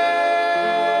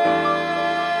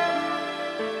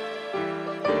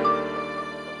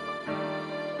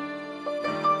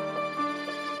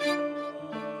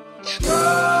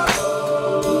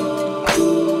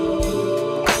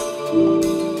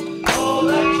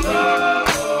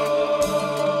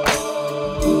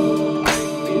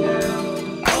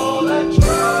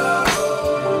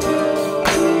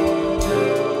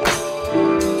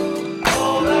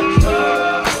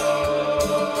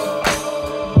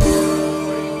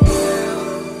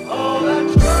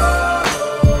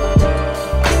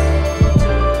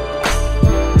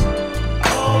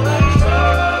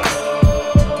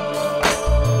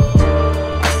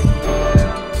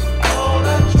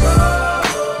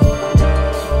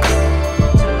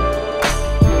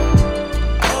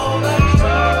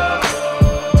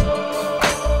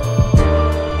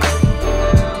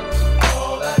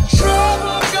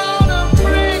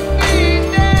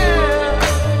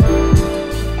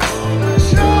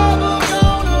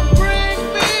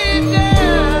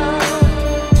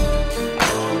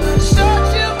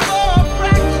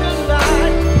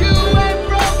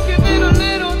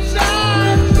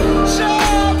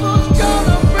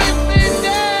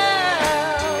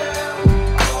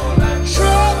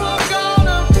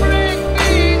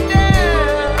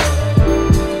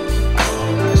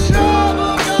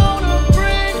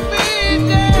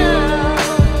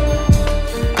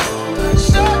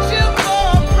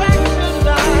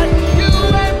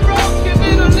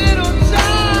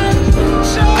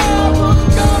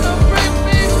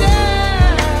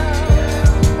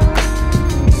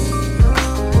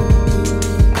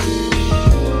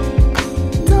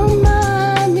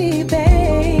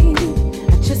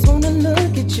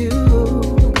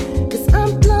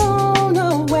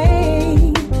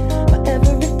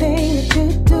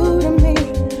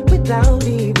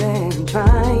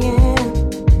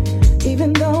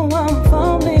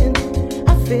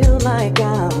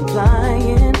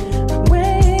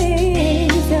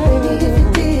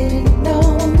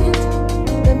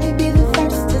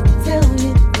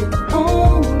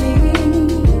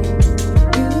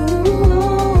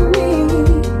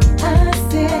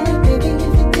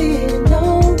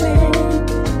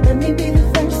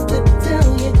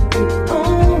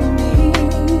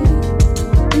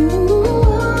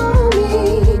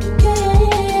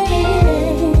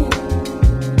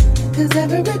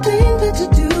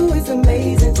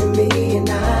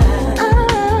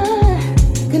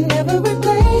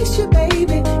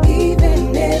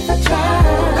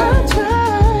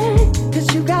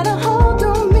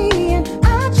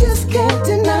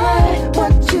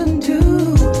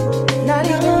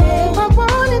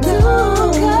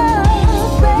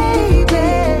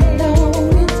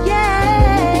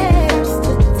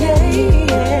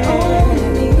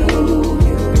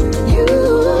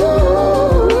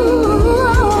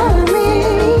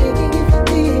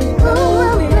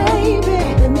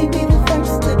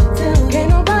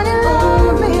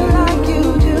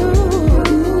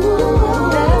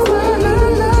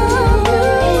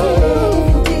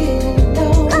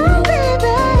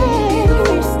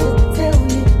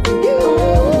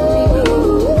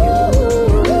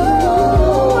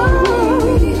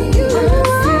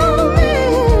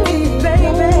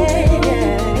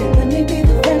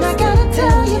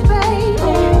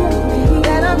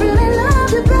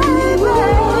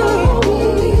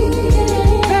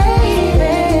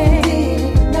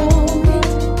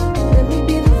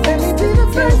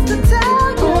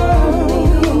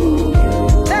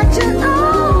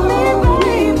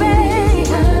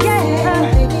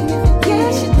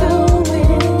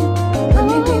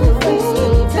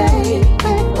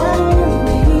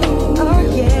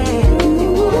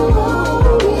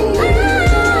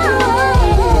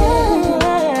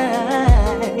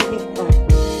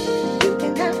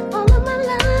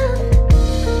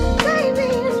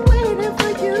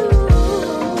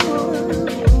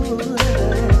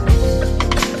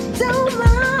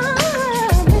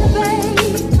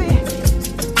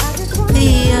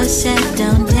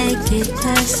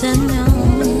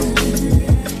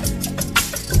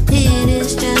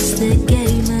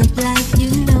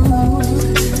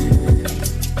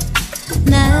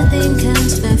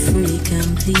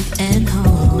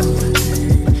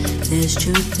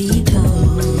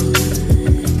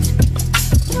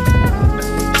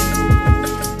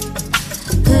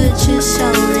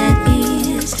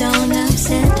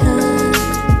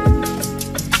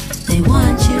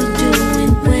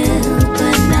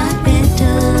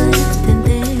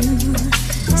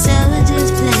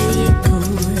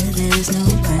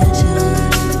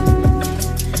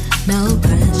no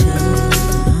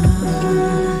pressure.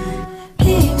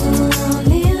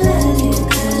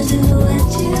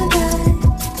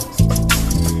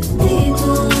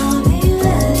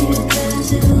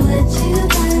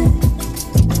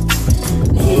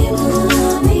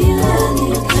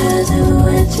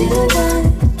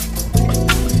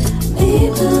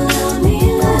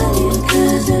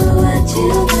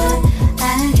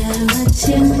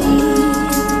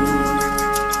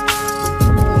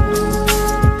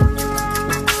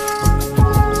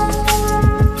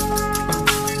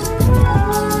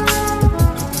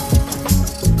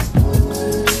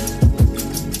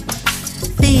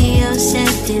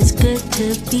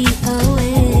 to be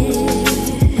aware.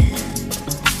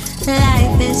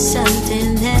 Life is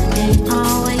something that ain't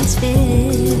always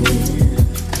fair.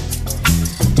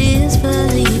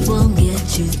 Disbelief won't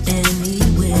get you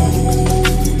anywhere.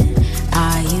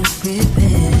 Are you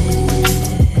prepared?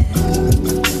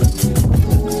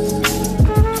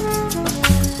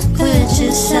 Put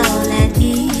your soul at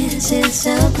ease, it's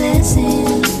a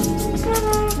blessing.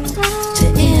 To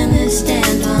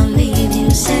understand won't leave you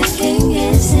second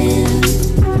guessing.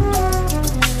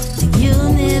 The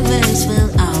universe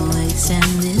will always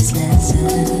send this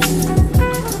lesson.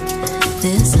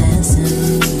 This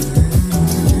lesson.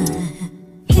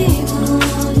 People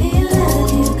only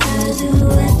love you 'cause of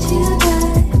what you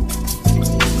got.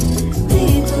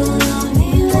 People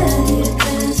only love you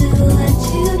 'cause of what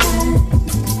you got.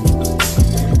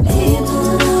 People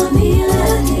only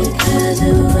love you 'cause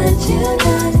of what you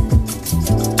got.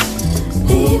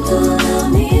 People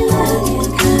only love you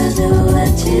 'cause of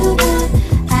what you got.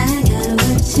 I got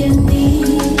what you need.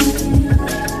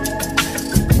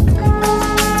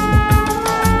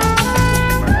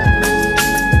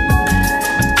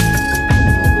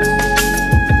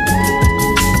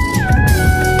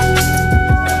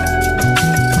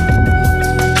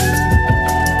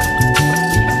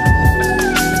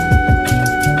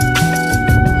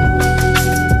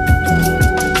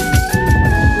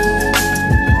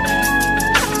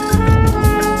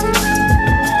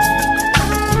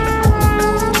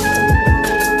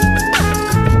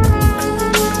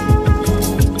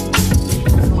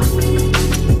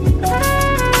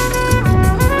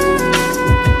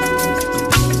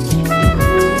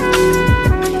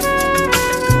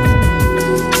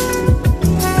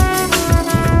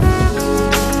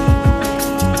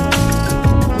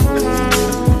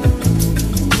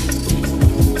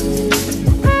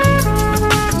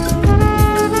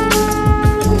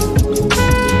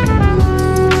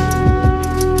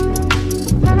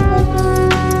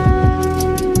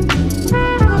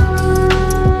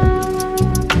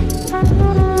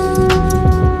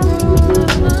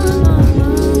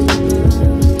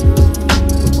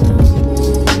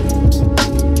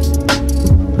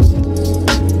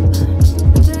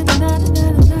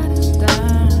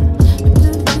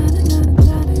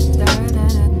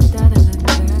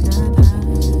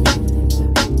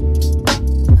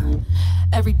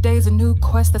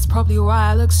 That's probably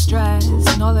why I look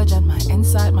stressed. Knowledge and my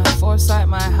insight, my foresight,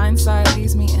 my hindsight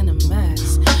leaves me in a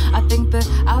mess. I think that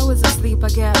I was asleep, I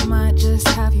get I might just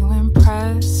have you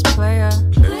impressed, player.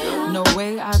 No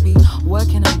way I be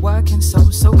working and working, so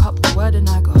soak up the word and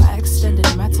I go extended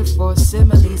metaphors,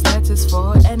 similes, letters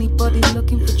for anybody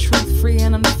looking for truth, free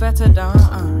and unfettered.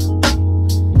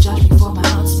 Judge me for my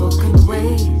outspoken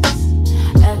ways,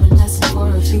 evanescent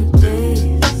for a few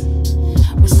days,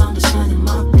 misunderstanding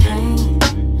my pain.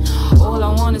 All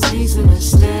I want is peace in the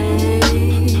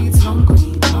States.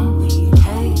 Hungry,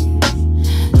 haze.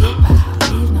 Look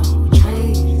back, leave no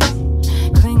trace.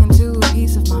 Clinging to a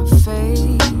piece of my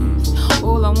faith.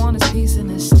 All I want is peace in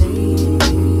the States.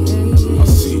 I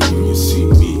see you, you see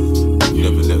me. You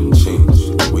never let them change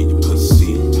the way you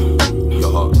perceive.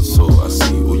 Your heart and soul, I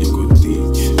see all your good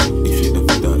deeds. If you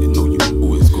ever die, know you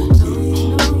always got me.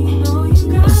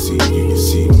 I see you, you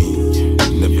see me.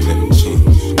 You never let them change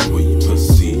the way you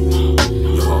perceive.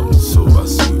 So I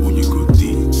see all your good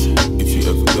deeds. If you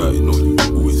ever die, know you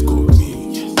always got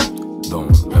me.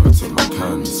 Don't ever take my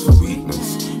kindness for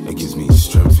weakness. It gives me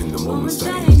strength in the moments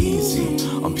that ain't easy.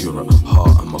 I'm pure at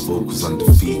heart and my vocals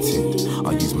undefeated.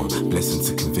 I use my blessing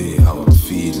to convey how I'm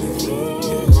feeling.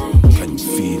 Yeah, can you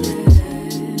feel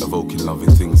it? Evoking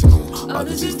loving things and all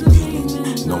others is the meaning.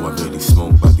 No, I really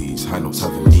smoke, but these high notes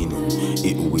have a meaning.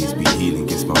 It always be healing.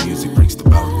 Guess my music breaks the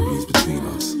boundaries between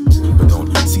us. But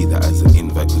don't see that as an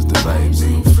invite, cause the vibes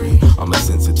ain't free. I'm a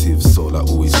sensitive soul, I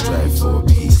always strive for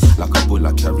peace. Like a bull,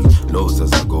 I carry loads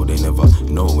as I go. They never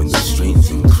know when the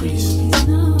strains increase.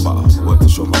 But I work to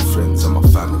show my friends and my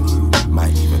family.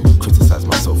 Might even criticize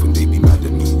myself when they be mad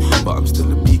at me. But I'm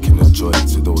still a beacon of joy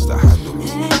to those that handle me.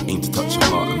 Aim to touch your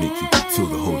heart and make you feel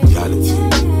the whole reality.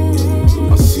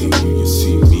 Yeah. I see you, you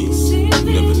see me.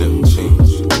 You never let them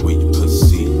change the way you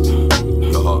perceive.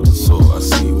 Your heart and soul, I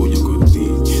see all your good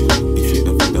deeds. If you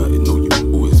ever die, know you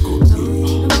always got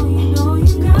me.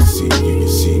 I see you, you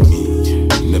see me.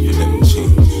 You never let them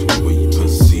change the way you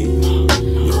perceive.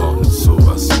 Your heart and soul,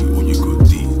 I see all your good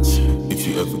deeds. If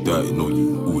you ever die, know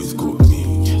you always got me.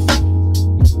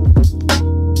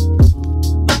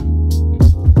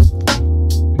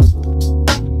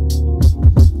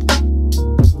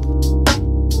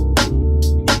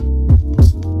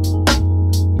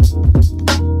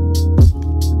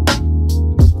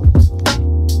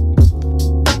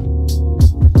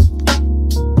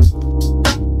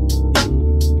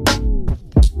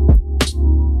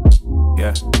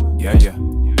 Yeah, yeah, yeah.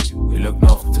 We look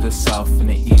north to the south and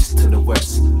the east to the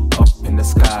west. Up in the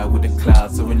sky with the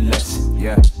clouds are in less.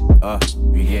 Yeah,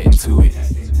 we get into it.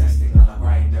 Testing on our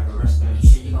brain, never rest. You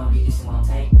sure you gonna get this in one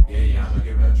take? Yeah, I'm gonna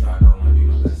give it a try. Don't wanna do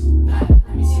no less.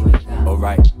 Let me see what you got.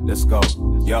 Alright, let's go.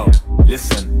 Yo,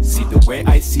 listen, see the way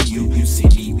I see you, you see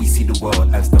me, we see the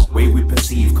world as the way we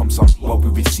perceive comes from what we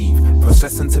receive.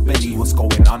 Processing to believe what's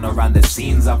going on around the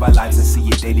scenes of our lives. I see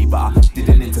you daily, but I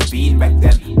didn't intervene back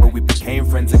then. But we became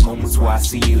friends in moments where I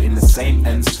see you in the same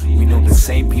ends. We know the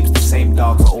same peeps, the same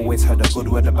dogs. I always heard a good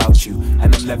word about you,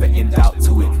 and I'm never in doubt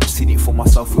to it. I've seen it for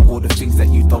myself with all the things that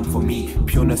you've done for me.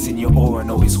 Pureness in your aura,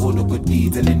 know it's all the good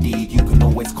deeds, and indeed, you can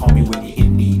always call me when you're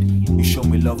in need. You show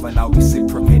me love and I'll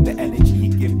reciprocate the energy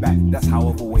you give back. That's how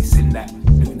I've always seen that.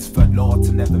 Doing's for law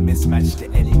to never mismatch the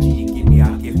energy you give me.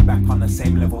 I give back on the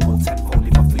same level or tenfold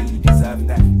if I feel you deserve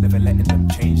that. Never letting them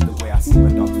change the way I see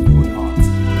my dogs with good hearts.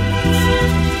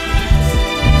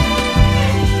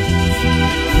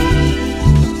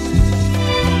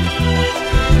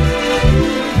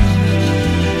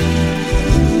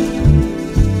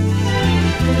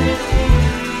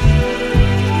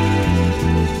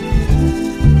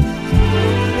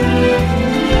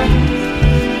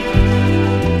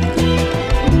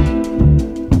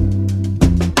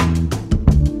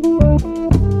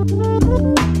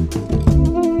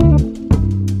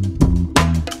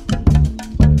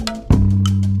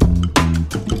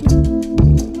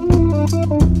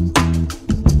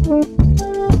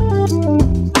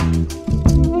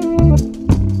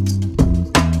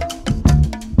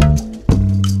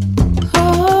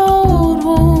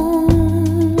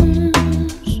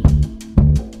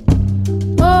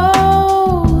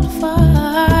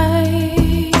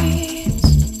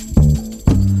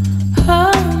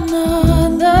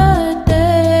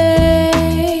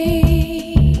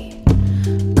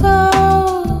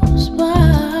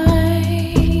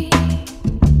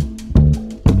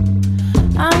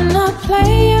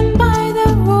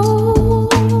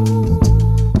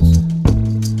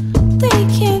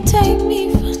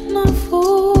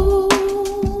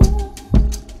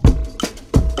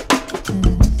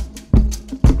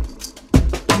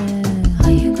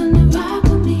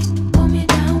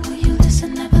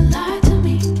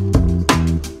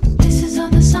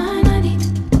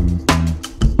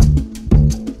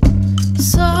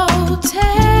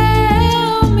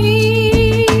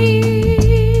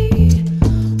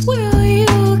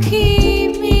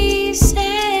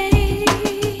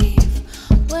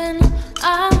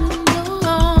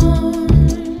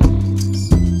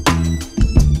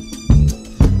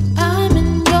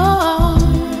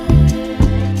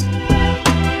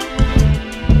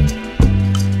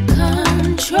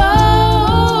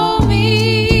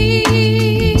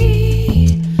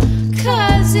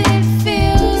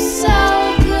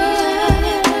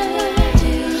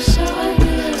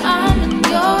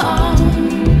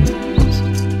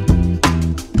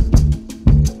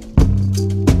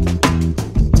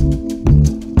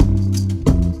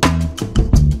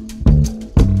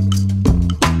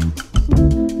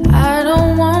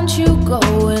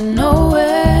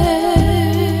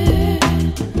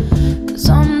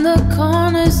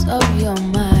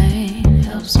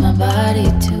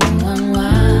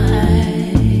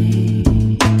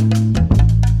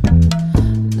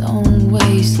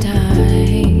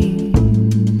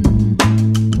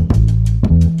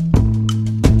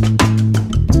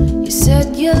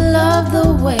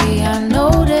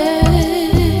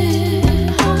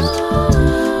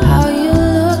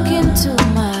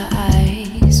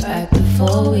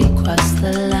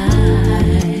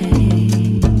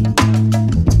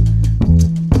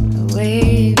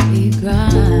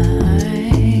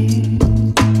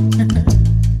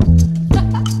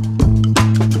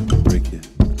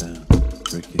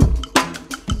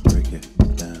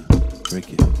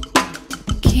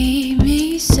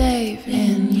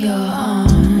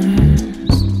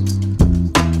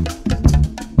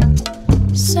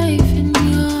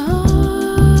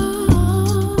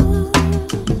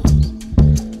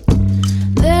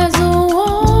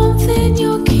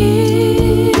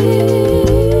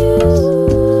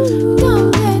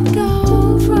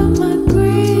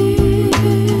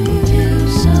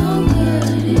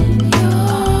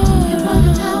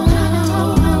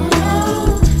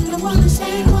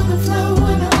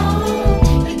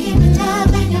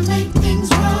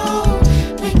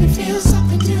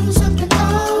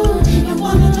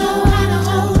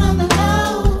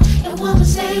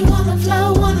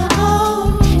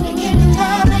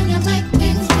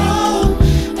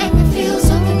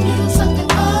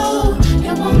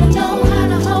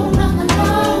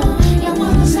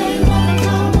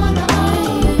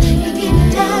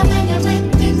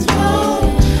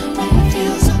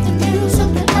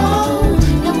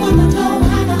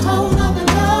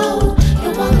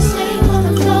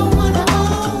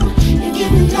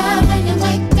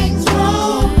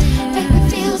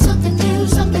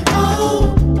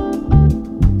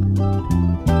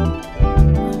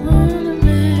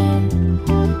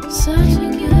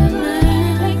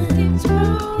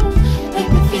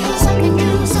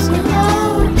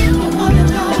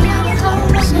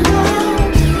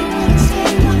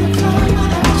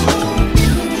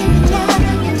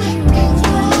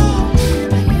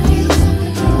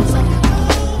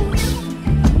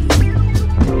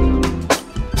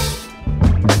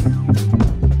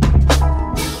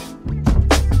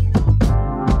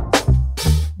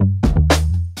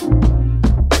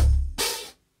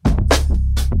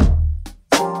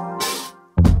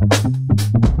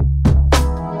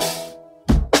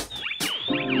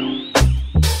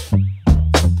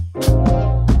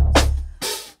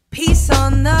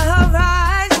 on the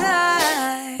horizon,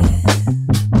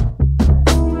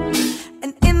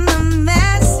 and in the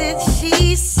message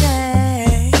she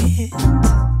sent,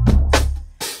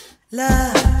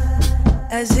 love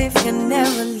as if you're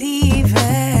never leaving.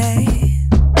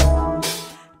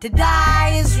 To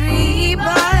die is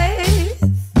rebirth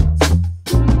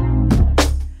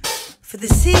for the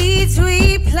seeds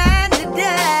we plant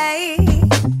today.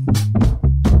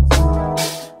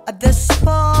 Are the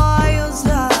spoils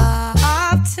of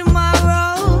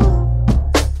tomorrow?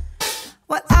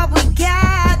 What are we gathering?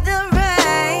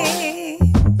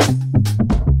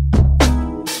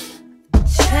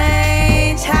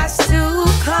 Change has to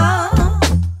come.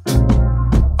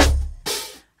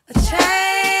 A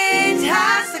change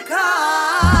has to come.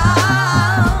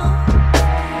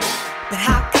 But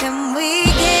how can we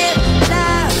give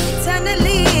love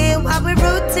eternally while we're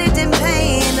rooted in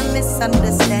pain and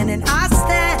misunderstanding? I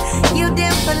stand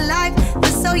yielding for life, the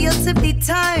soil to be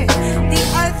turned, the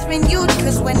earth renewed,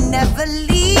 cause we're never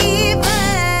leaving.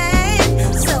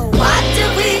 So why do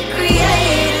we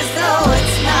create as though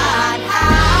it's not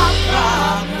our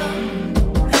problem?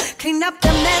 Clean up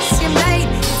the mess you made,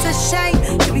 it's a shame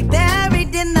to be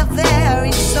buried in the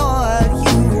very soil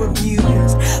you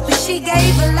abused. But she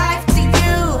gave her life to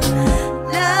you,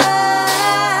 love,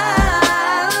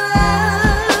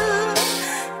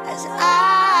 as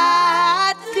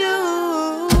I do.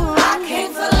 I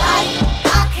came for life,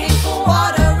 I came for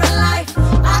water and life,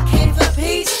 I came for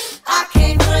peace, I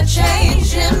came for a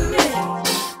change in me.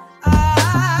 I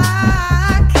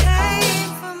came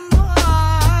for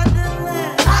more than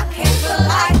that. I came for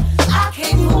life, I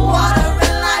came for water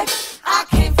and life, I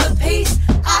came for peace,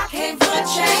 I came for a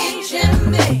change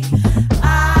in me. I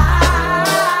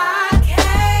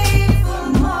came for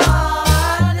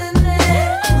more than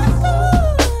that.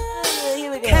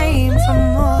 Came for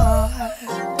more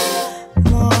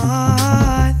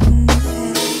than that.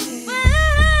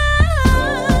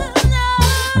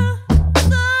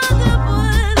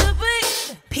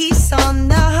 Peace on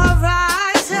the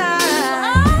horizon,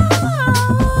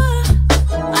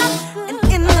 and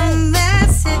in the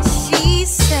message she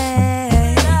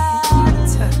said,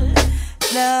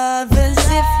 love as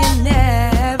if you're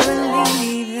never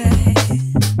leaving.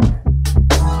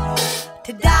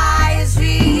 To die is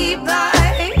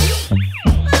rebirth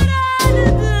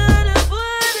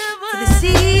for the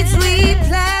seeds we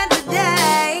plant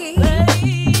today.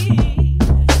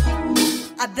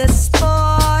 Are the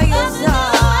spoils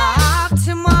of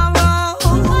tomorrow?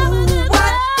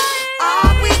 What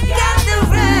are we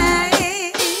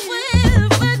gathering?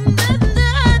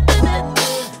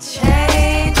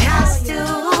 Change has to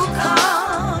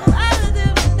come.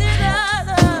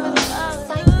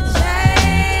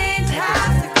 Change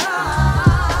has to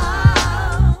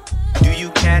come. Do you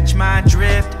catch my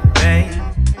drift, baby?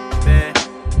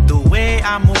 The way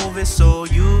I move it so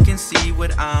you can see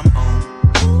what I'm on.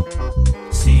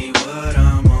 See what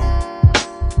I'm on.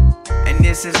 And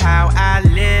this is how I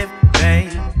live,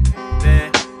 baby.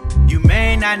 You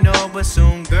may not know, but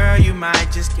soon, girl, you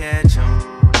might just catch on.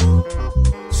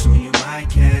 Soon you might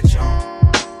catch on.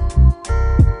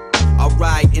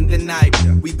 Alright, in the night,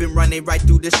 we've been running right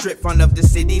through the strip front of the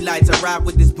city lights. I ride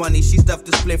with this bunny, she stuffed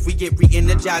the spliff, we get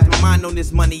re-energized. My mind on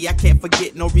this money, I can't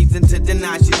forget, no reason to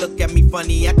deny. She look at me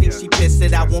funny, I think she pissed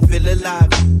that I won't feel alive.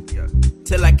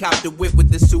 Till I cop the whip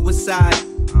with the suicide.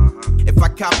 If I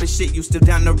cop the shit, you still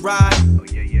down the ride?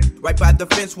 Right by the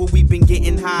fence where we been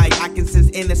getting high. I can sense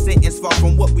innocent and far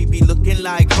from what we be looking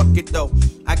like. Fuck it though,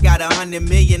 I got 100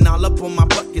 million all up on my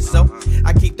bucket, so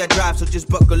I keep that drive, so just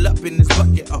buckle up in this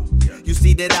bucket. Oh, you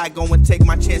see that I go and take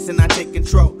my chance and I take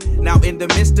control. Now in the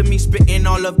midst of me spitting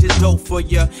all of this dope for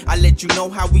ya, I let you know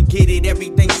how we get it,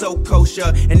 everything so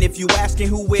kosher. And if you asking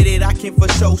who with it, I can for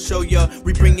sure show ya.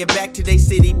 We bring it back to they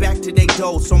city, back to they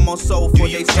dough, some more soul for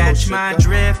they soul. Catch my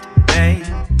drift, baby.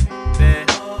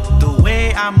 The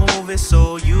way I move it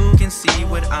so you can see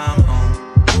what I'm on.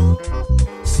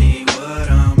 See what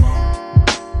I'm on.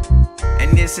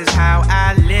 And this is how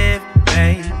I live,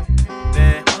 baby.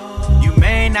 You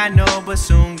may not know, but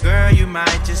soon, girl, you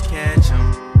might just catch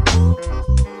on.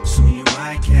 Soon you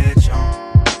might catch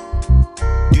on.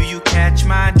 Do you catch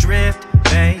my drift,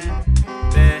 baby?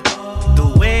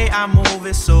 The way I move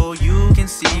it so you can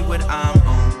see what I'm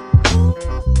on.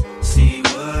 See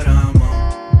what I'm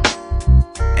on.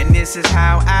 And this is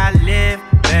how I live,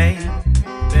 baby.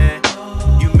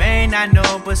 You may not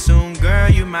know, but soon, girl,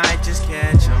 you might just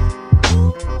catch on.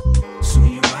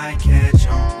 Soon you might catch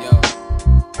on. Yo.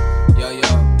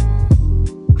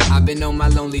 I've been on my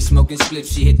lonely smoking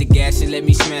spliffs. She hit the gas and let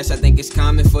me smash. I think it's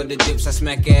common for the dips. I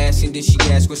smack her ass and then she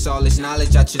ask what's all this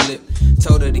knowledge out your lip.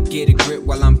 Told her to get a grip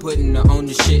while I'm putting her on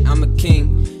the shit. I'm a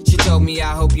king. She told me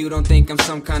I hope you don't think I'm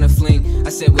some kind of fling. I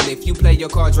said, well, if you play your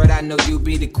cards right, I know you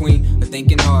be the queen. But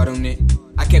thinking hard on it,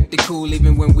 I kept it cool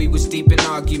even when we was deep in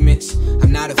arguments.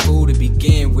 I'm not a fool to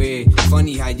begin with.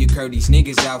 Funny how you curve these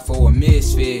niggas out for a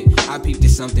misfit. I peeped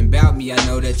at something about me I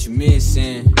know that you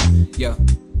missing. Yo,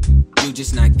 you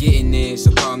just not getting it.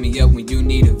 So call me up when you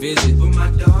need a visit. But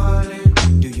my darling,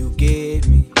 do you get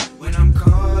me when I'm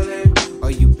calling?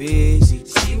 Are you busy?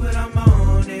 See what I'm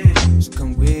on it. So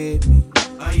come with me.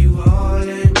 Are you all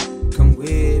in? Come with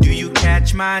me. Do you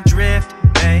catch my drift,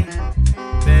 babe?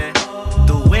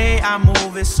 The way I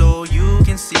move it so you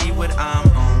can see what I'm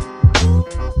on.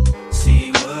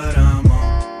 See what I'm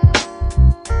on.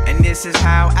 And this is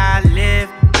how I live,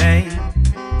 babe.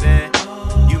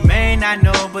 You may not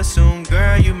know, but soon,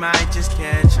 girl, you might just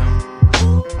catch on.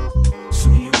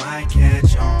 Soon you might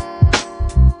catch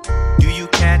on. Do you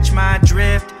catch my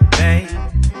drift, babe?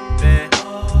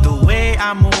 The way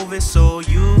I move it so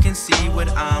you can see what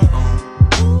I'm on.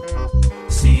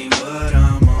 See what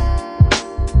I'm on.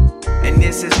 And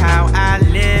this is how I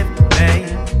live, babe.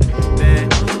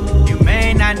 You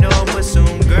may not know, but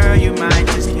soon, girl, you might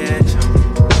just catch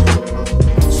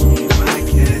on. Soon you might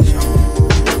catch on.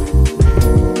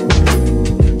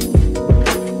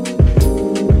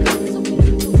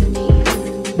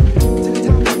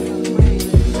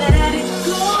 Let it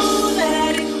go,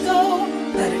 let it go,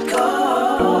 let it go.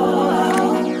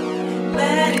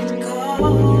 Let it go,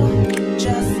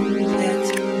 just let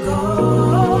go.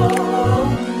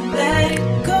 Let it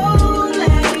go,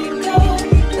 let it go,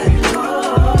 let it go.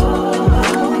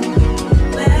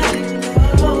 Let it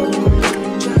go.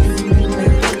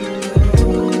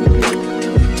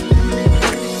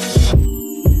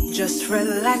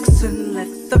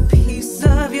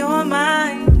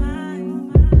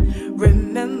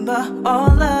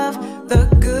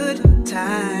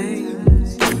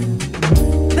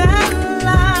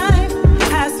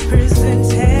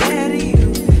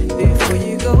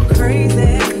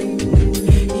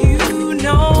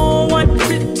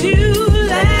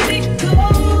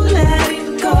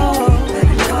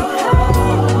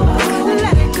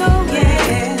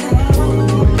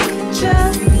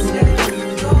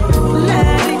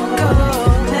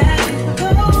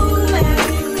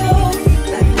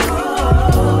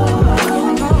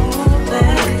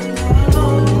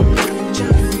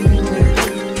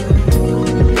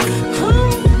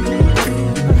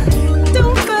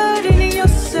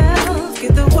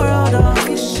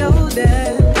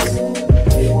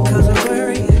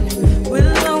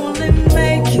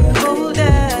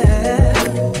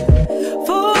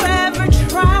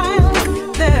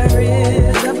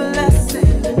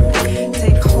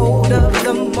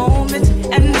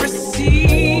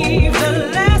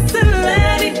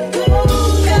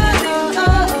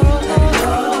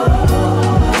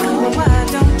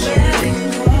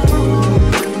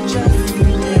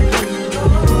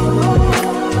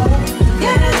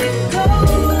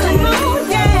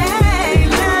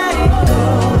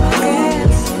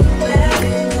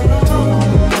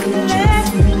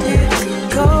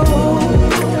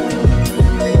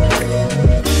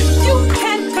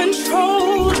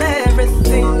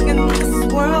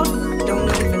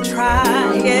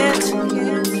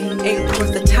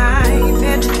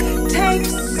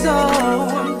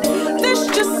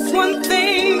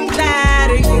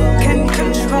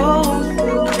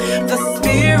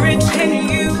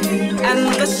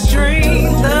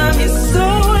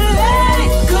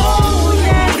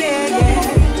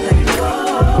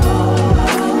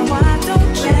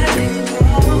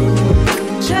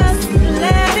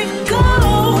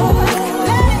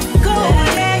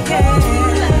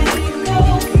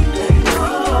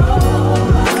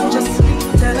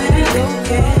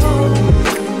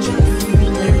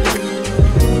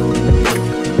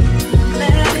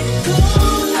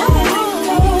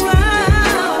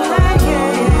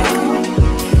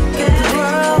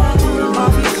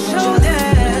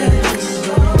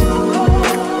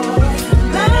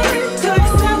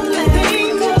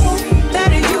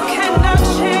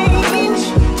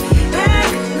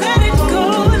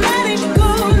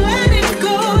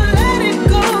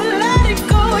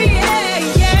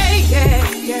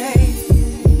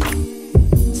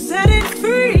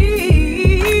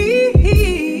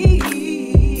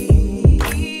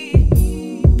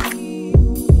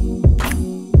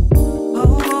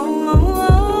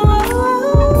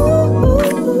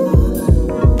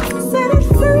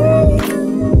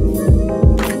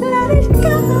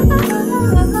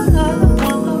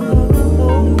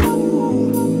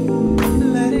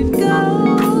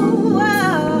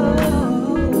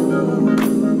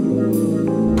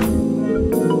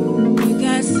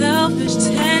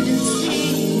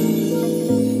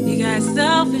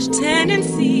 selfish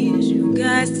tendencies. You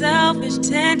got selfish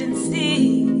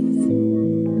tendencies.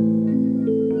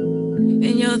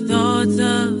 And your thoughts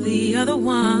of the other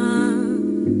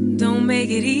one don't make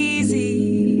it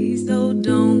easy. So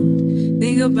don't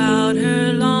think about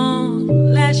her long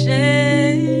lashes.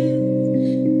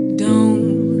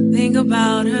 Don't think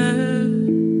about her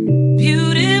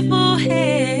beautiful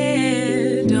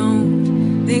hair.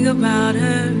 Don't think about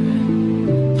her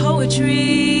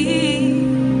poetry.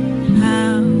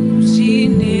 How she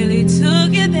nearly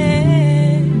took you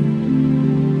there.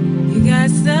 You got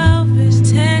selfish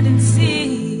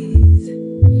tendencies.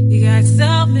 You got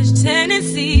selfish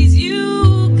tendencies.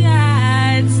 You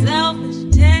got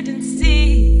selfish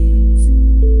tendencies.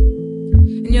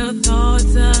 And your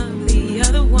thoughts of the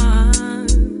other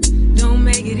one don't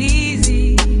make it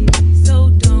easy.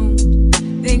 So don't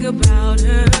think about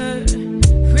her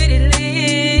pretty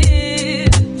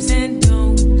lips. And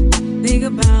don't think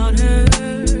about her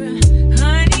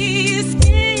honey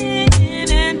skin.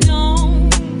 And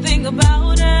don't think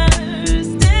about her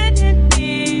standing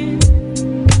in.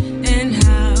 And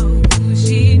how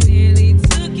she nearly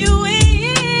took you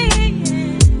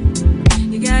in.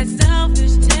 You got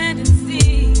selfish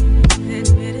tendencies.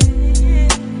 Admit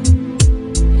it.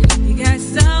 You got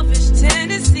selfish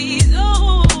tendencies.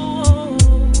 Oh,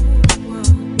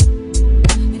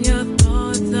 and your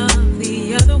thoughts of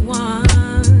the other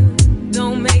one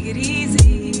don't make it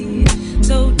easy.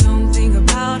 So don't think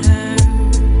about her.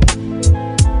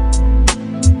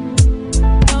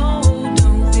 No,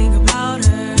 don't think about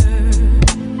her.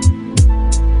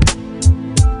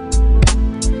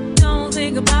 Don't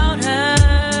think about her.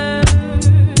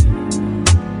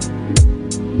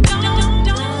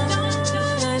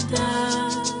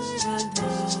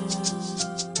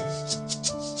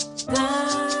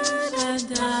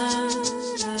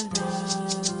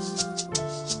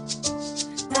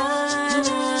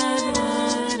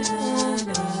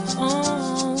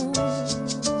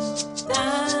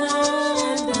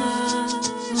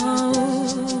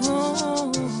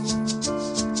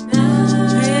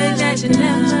 Pray that you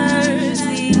never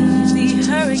see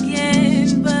her again,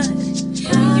 but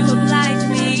you have lied to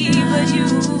me, but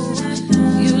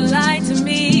you lied to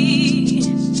me.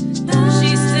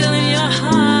 She's still in your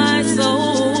heart,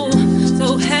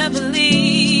 so heavily.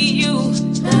 You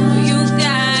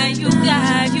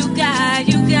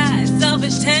got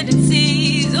selfish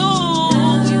tendencies. Oh,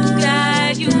 you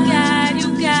got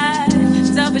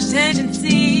selfish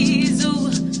tendencies. Ooh,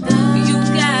 you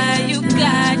got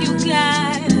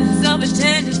selfish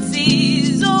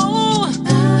tendencies. Oh,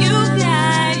 you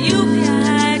got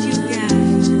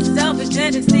selfish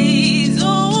tendencies.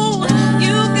 Oh,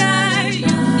 you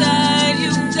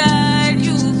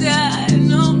got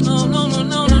no.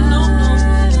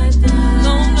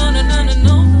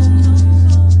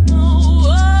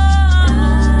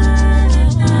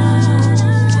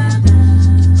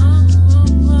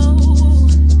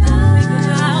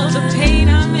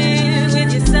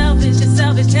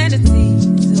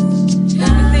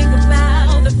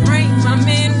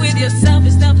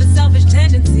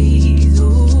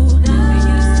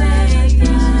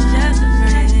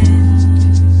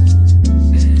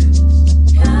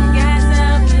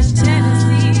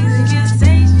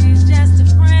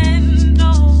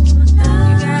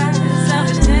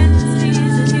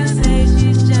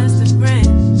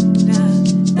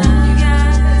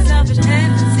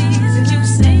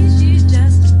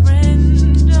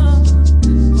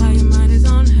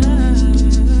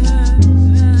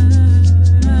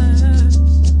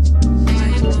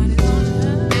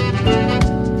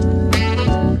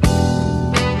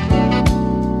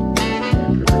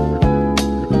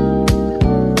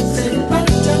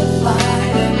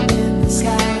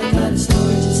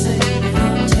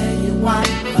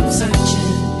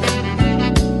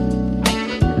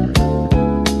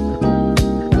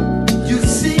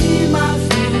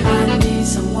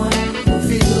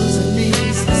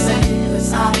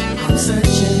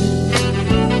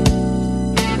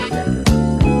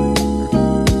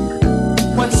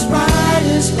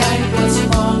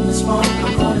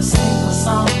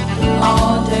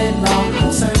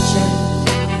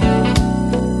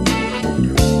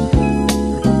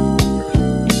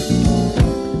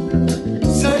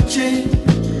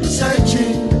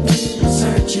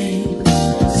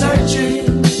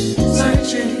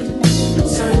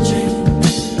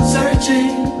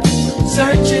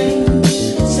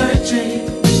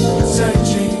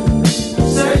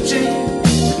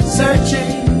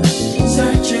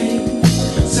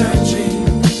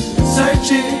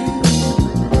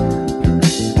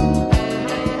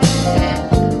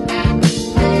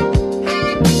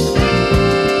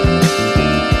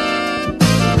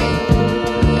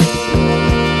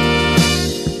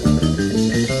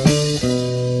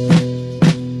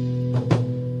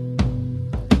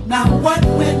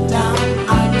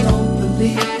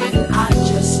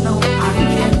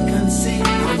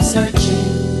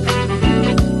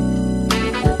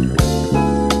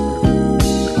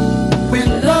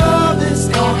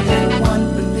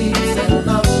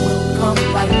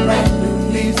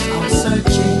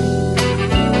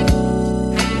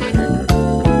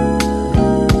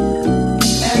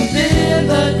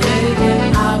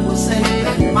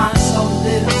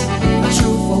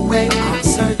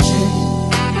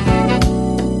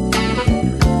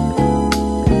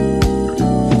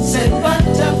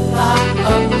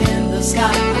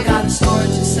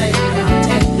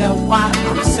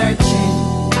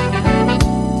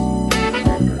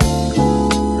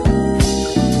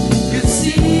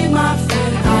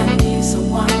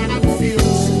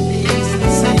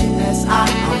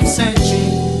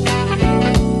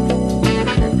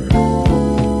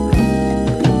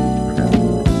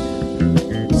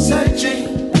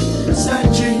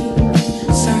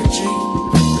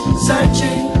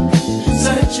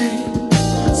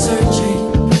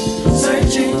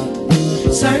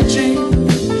 searching,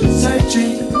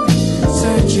 searching,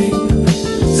 searching,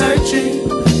 searching.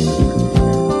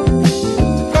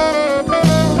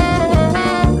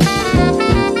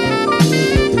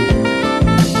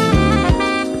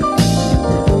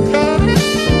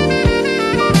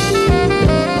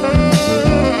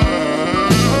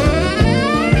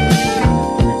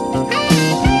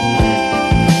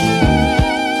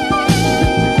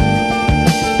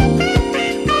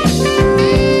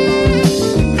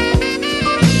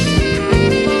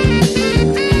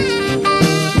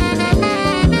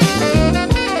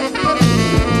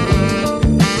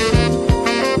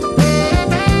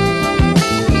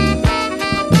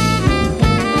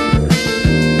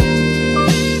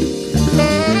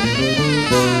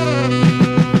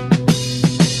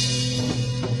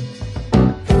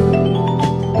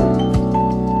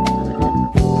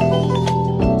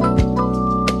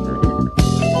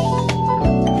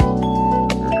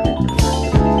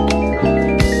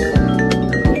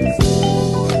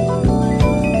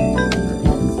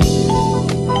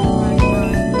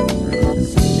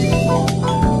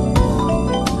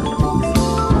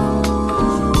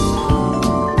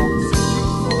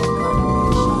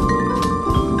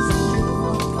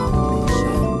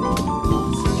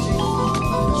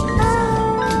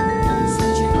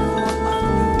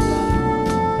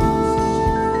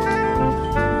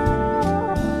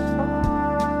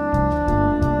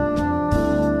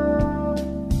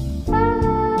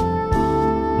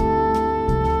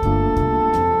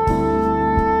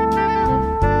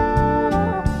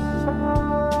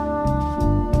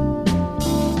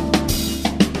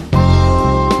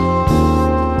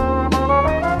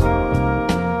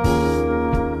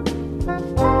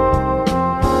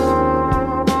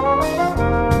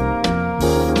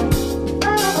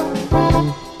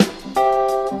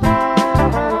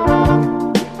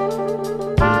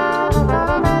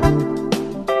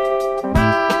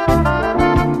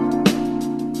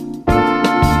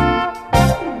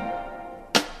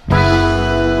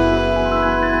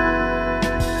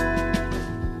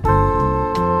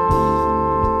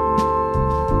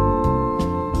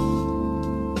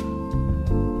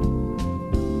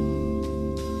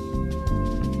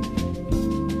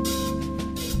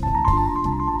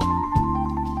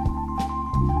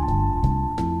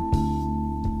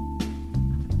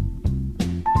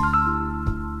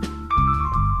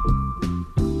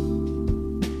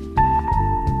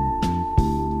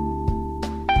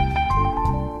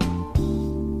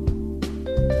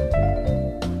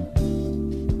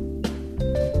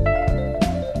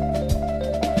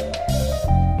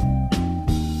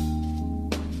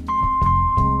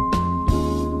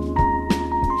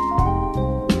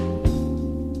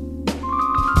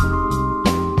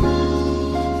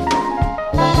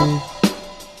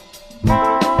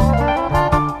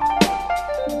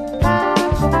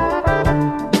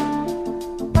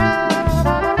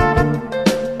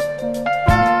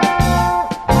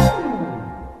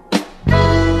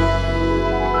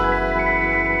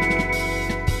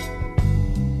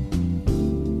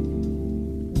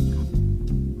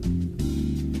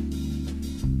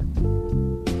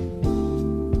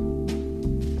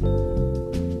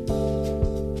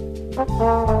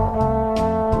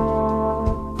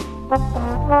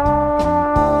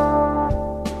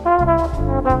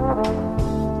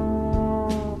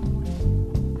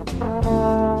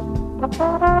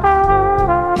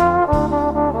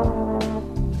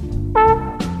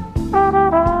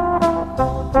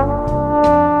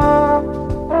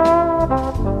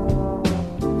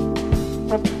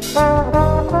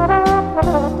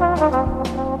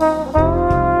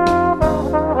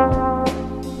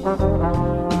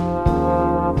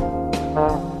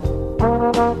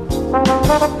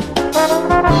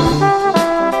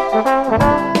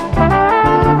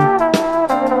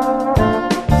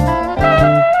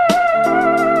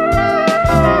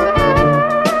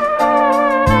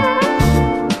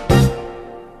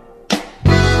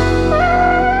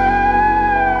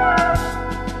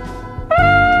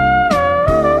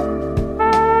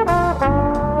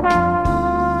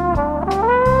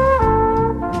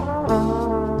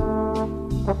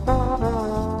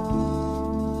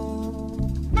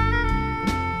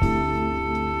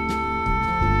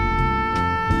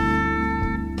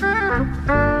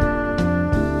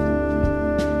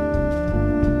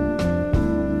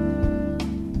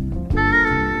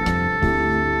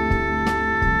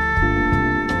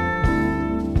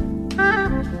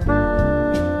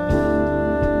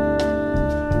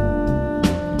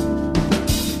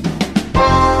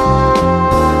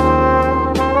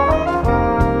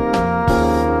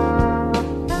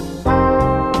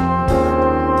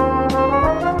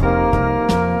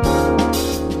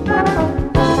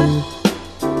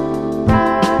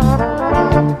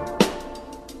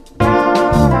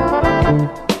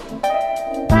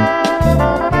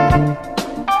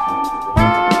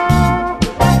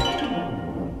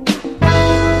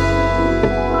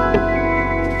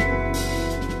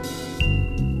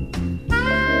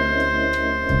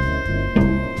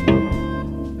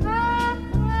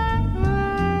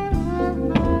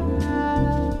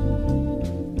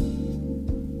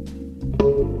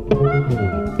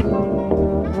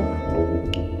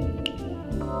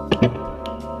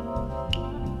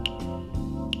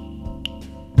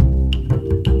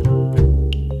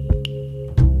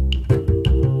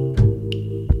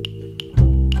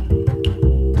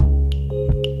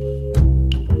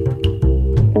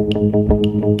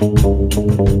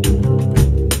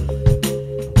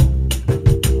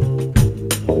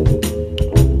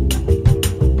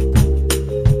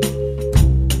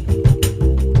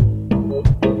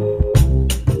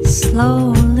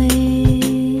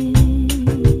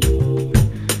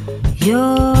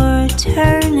 You're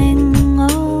turning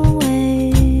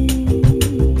away,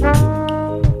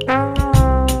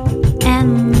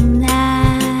 and I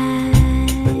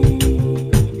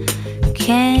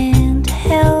can't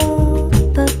help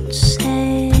but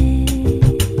say,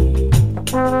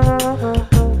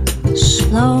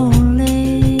 slowly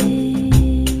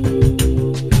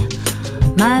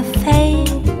my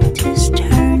fate is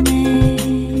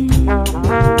turning.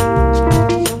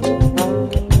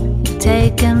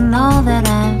 Taken all that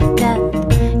I've got,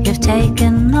 you've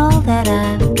taken all that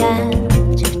I've got,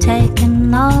 you've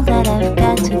taken all that I've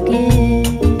got to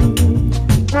give.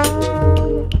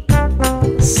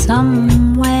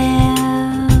 Somewhere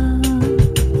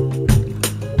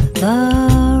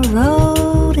the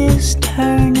road is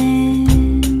turning,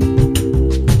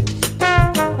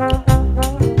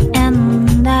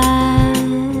 and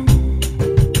I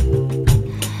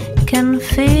can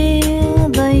feel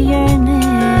the yearning.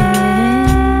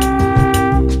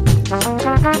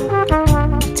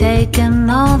 Taken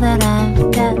all that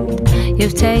I've got,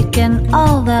 you've taken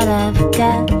all that I've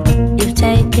got, you've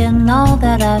taken all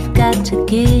that I've got to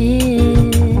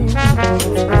give.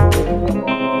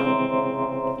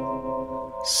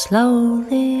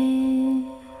 Slowly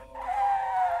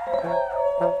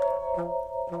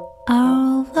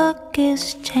our luck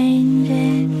is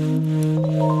changing.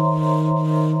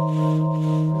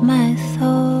 My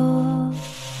thoughts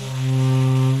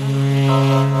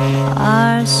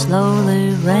are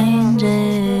slowly ranging.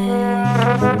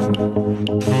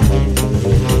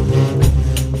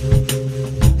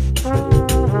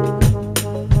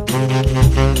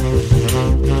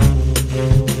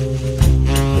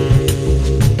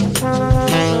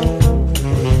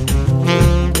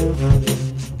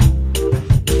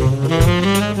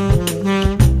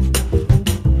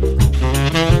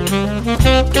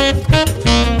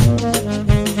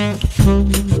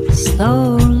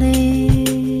 Slowly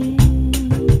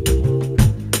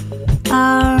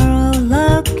our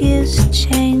luck is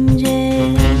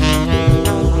changing.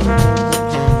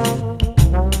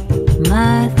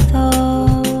 My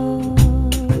thoughts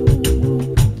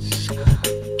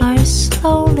are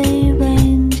slowly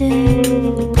ranging.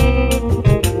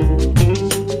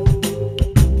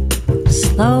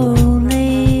 Slowly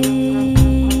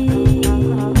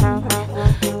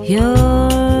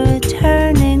you're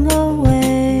turning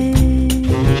away,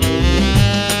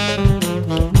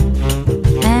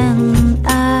 and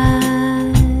I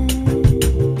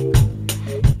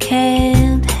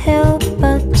can't help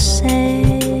but say,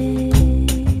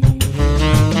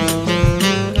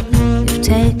 you've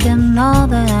taken all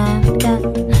that I've got,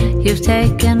 you've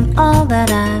taken all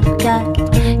that I've got,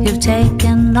 you've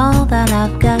taken all that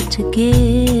I've got to give.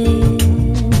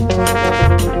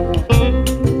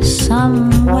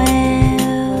 Somewhere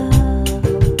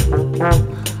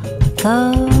the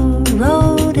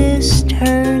road is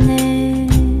turning,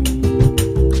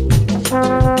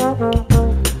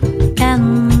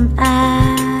 and I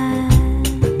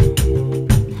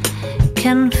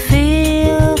can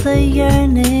feel the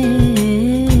yearning.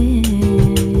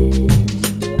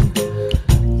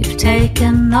 You've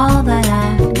taken all that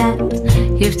I've got,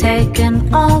 you've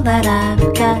taken all that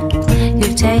I've got,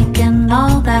 you've taken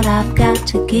all that I've got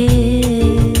to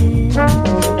give.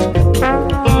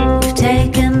 You've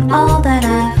taken all that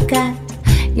I've got,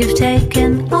 you've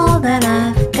taken all that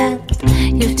I've got,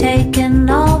 you've taken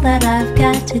all that I've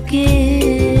got to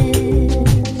give.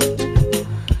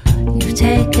 You've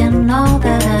taken all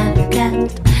that I've got,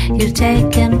 you've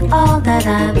taken all that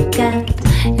I've got,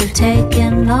 you've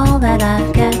taken all that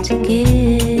I've got to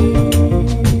give.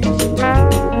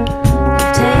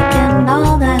 You've taken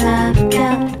all that I've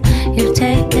got, you've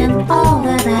taken all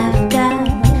that I've got,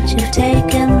 you've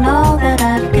taken all that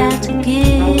I've got to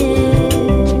give.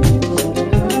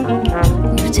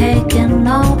 You've taken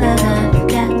all that I've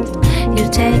got,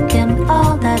 you've taken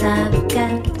all that I've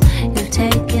got, you've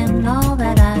taken all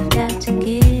that I've got to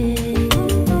give.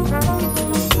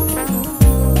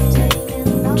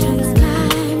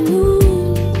 Sky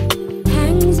moon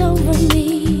hangs over me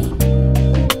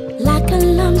like a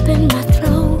lump in my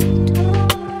throat.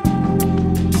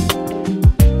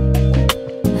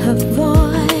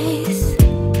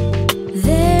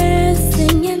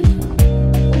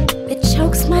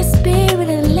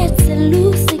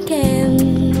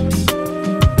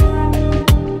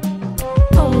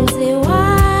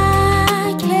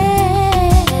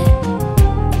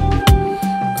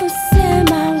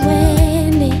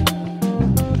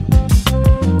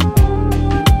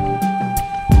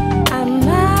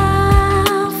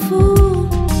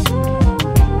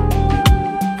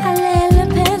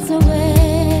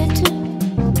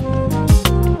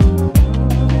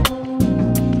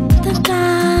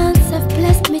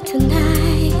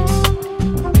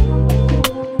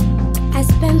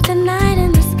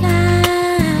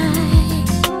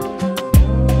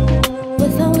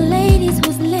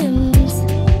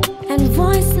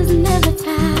 is never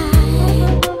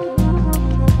time.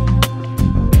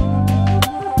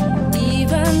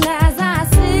 Even as I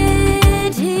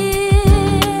sit here,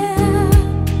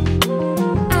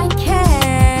 I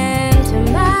can't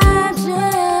imagine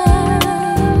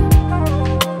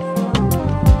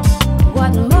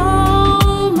what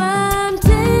moment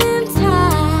in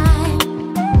time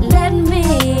led me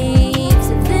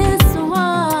to this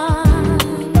one.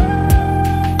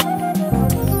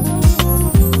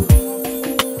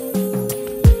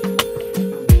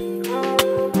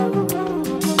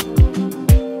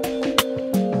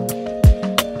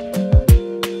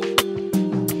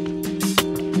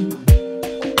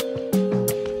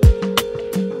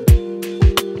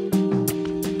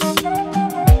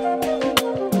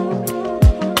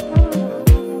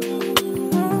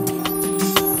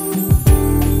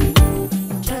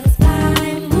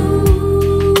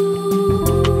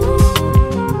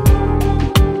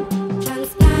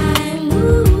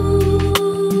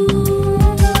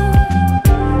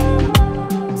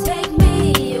 Take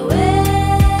me away.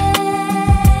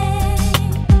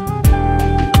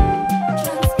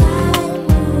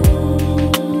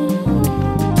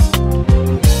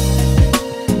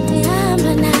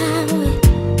 Diambla nawe,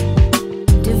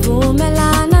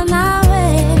 ndivumelana nawe,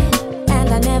 and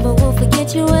I never will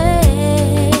forget your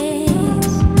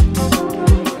ways.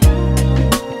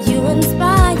 You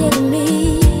inspired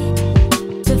me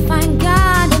to find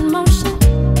God in motion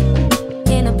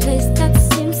in a place that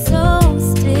seems so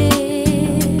still.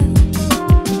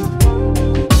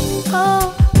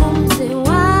 Oh, umziwake,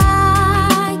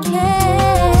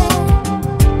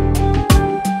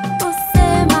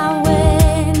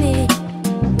 usemaweni,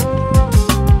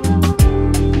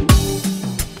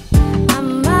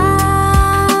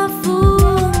 amafu,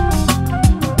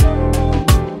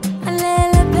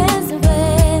 alele phezu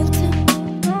kwethu.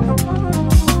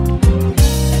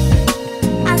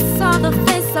 I saw the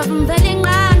face of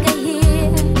Mvelingange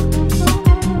here,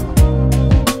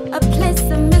 a place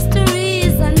of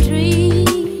mysteries and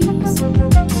dreams.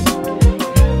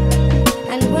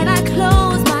 And when I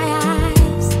close my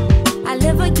eyes, I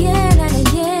live again and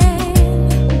again,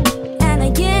 and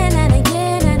again and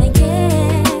again and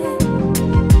again.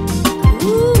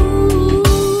 Ooh,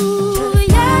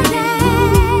 yeah, yeah.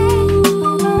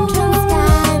 Transky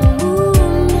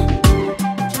moon,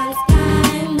 transky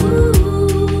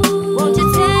moon. Won't you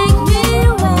take me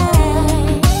away?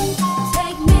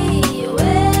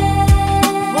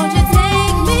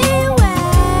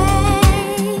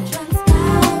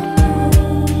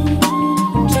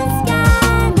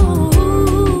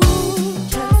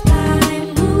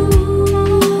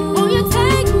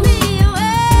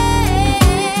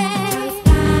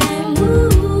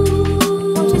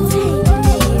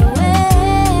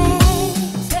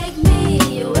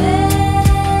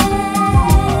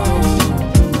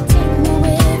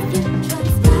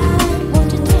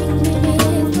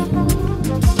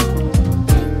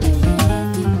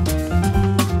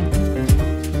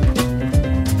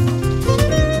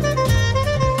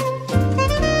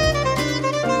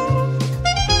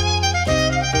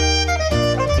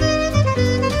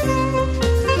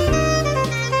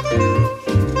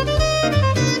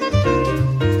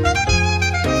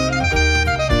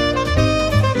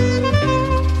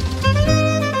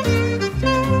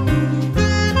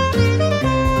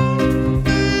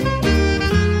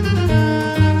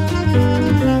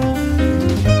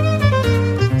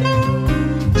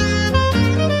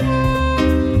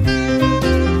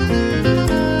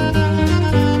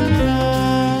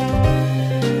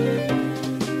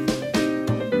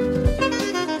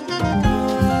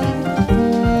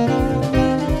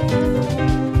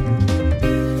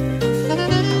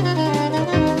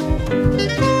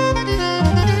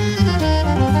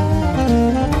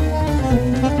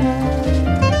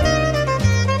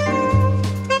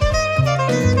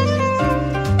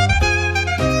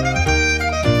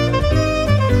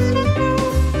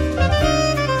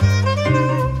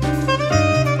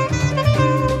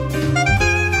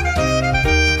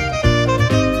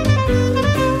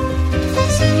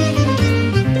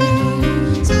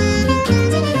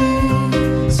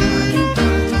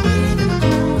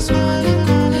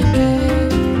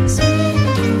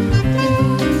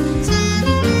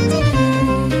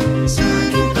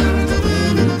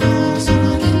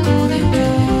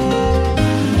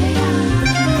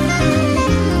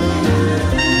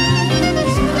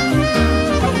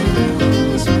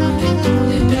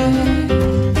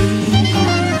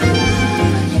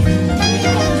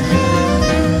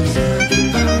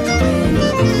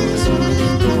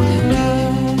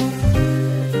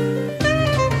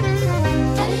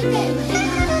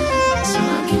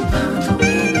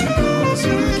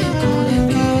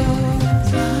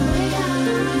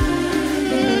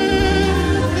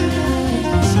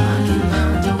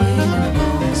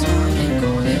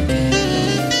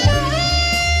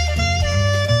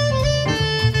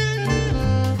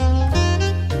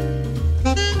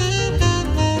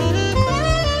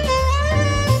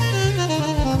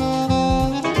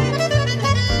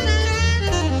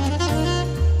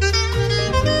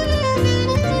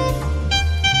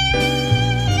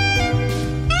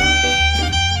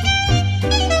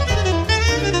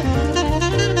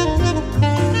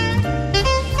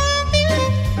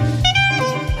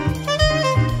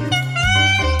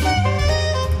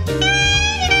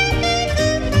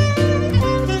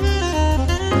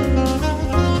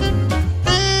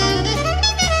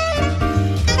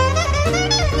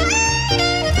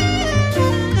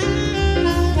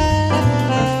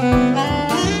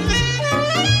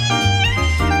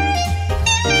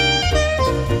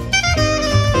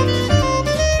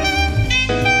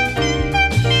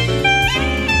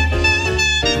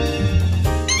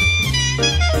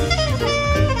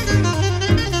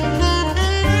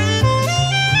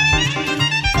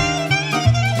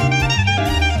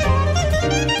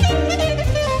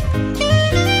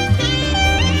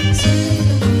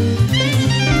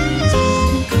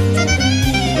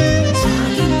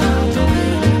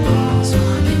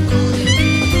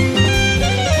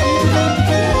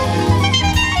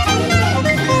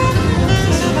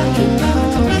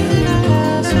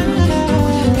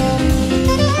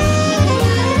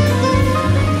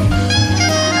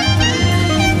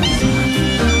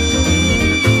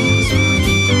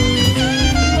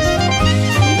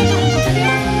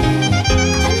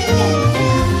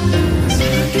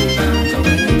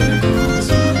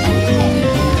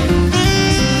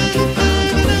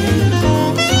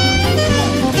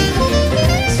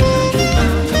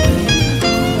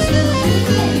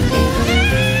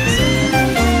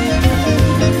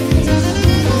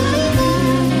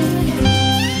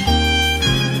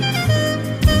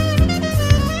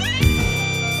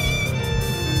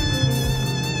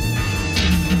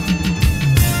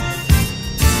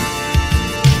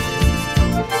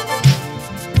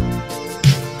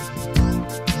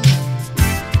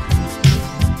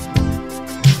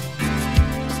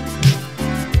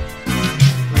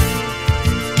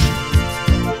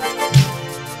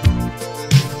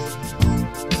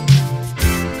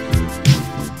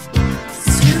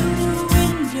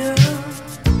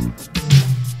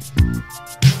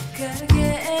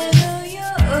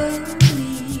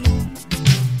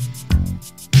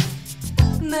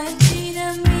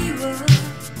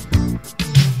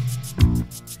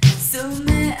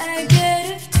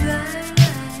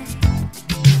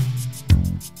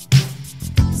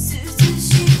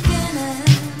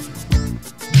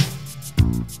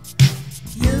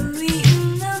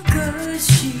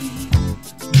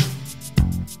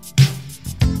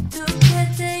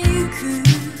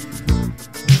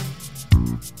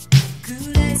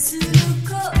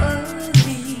 Go,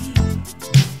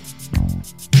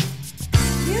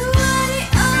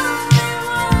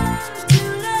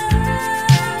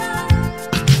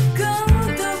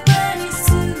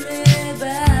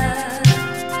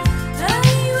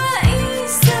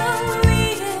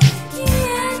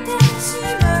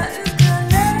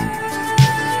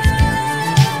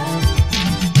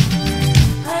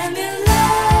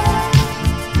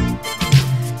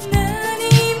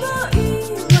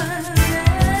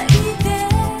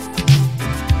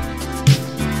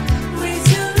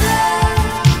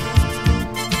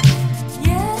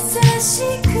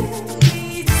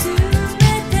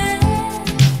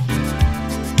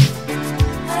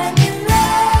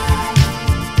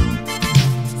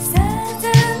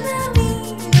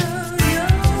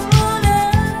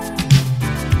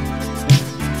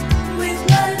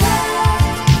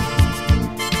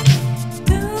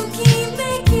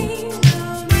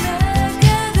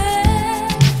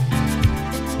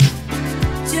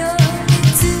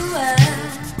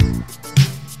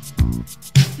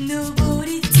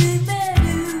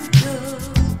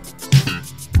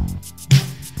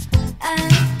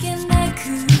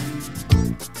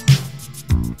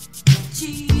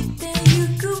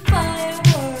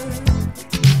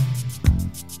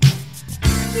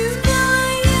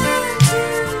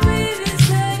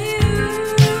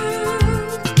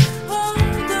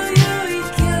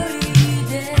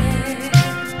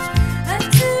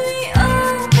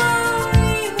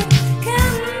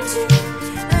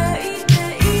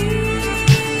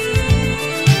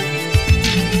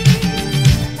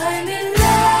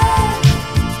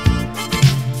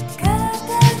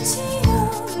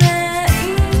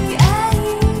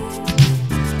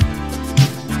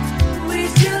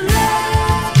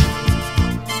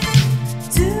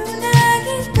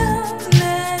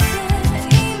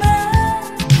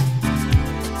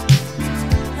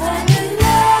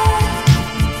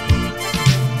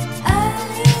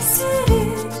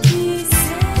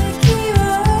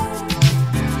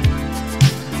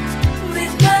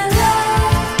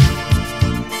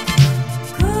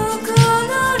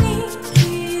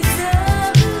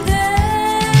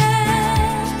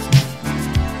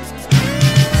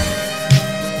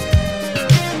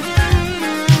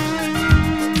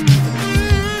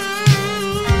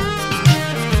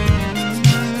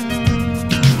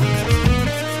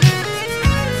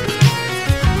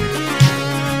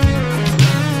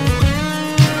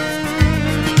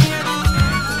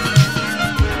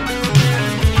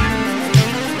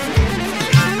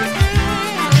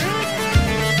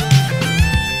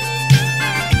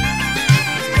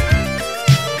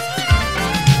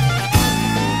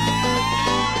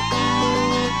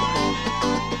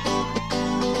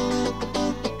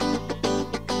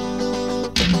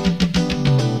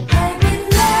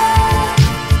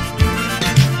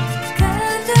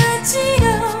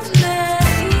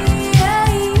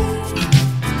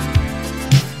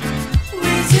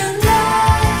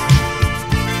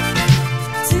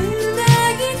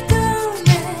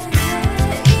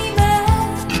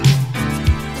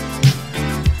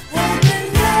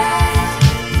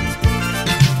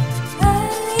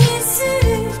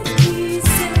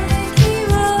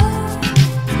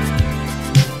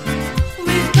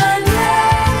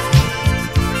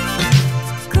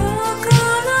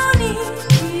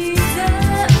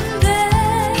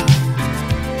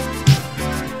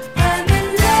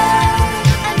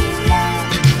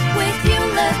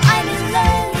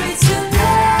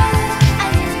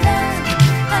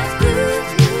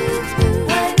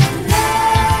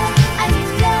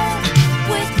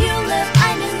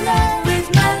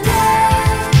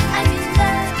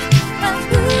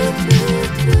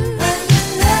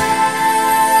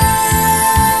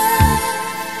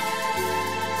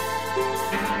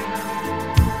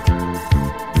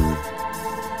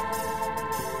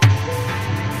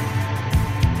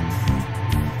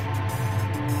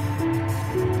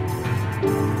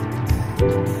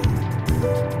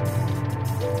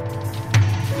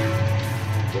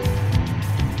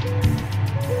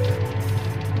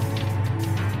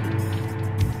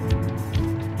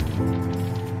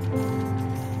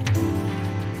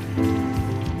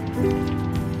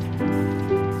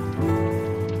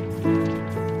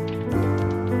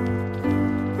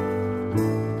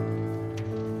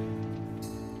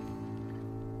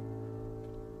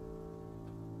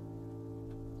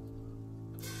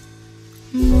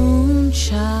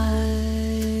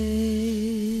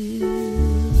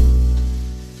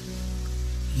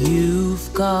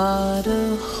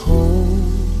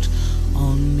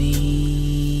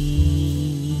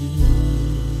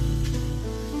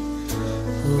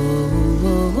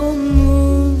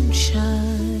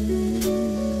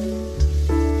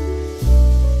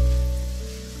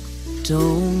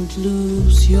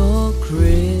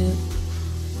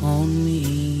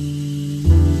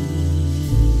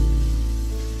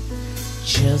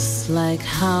 just like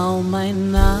how my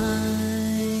night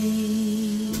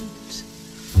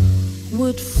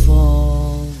would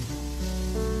fall.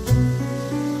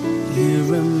 You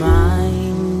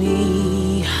remind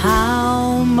me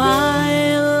how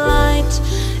my light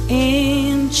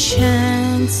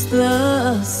enchants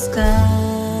the sky.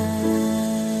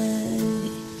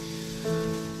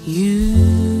 You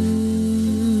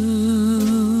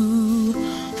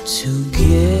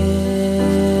together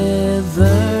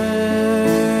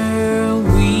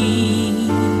we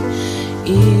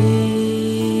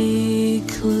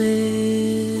eclipse.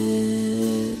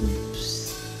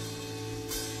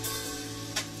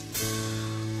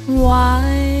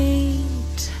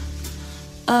 White,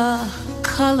 a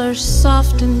color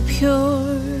soft and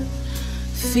pure,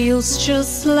 feels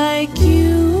just like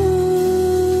you.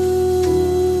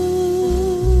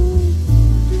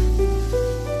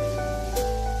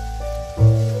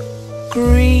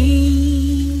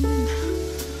 Green,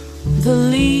 the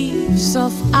leaves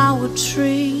of our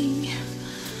tree,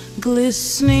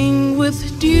 glistening with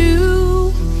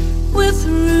dew, with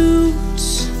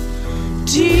roots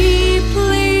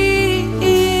deeply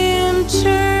intertwined.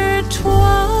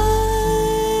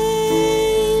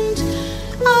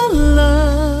 Our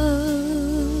love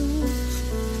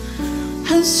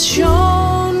has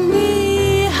shown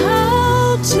me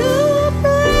how to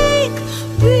break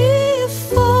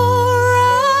before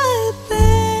I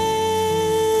bend.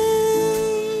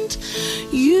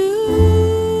 You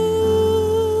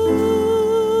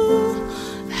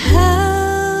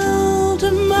held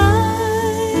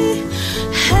my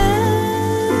hand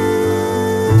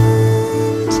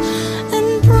and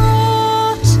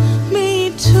brought me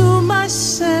to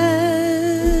myself.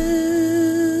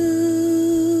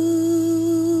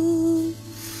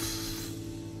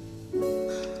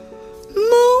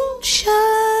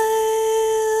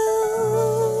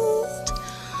 Moonchild,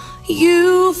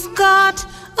 you've got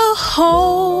a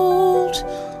hold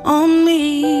on me.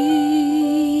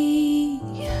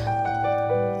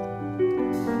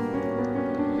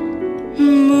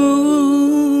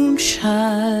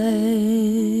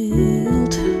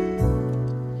 Moonchild,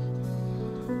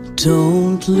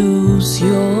 don't lose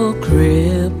your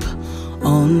grip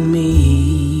on me.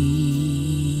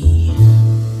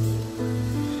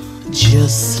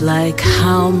 Just like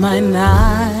how my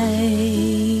night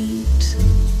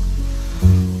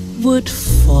would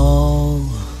fall.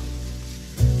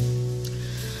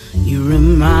 You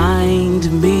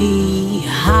remind me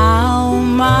how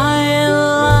my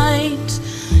light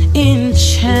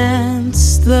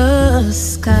enchants the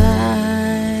skies.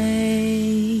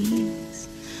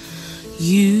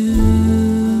 You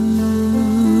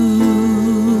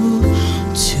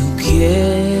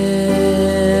together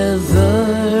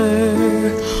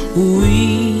we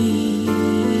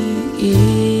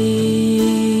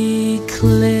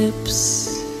eclipse.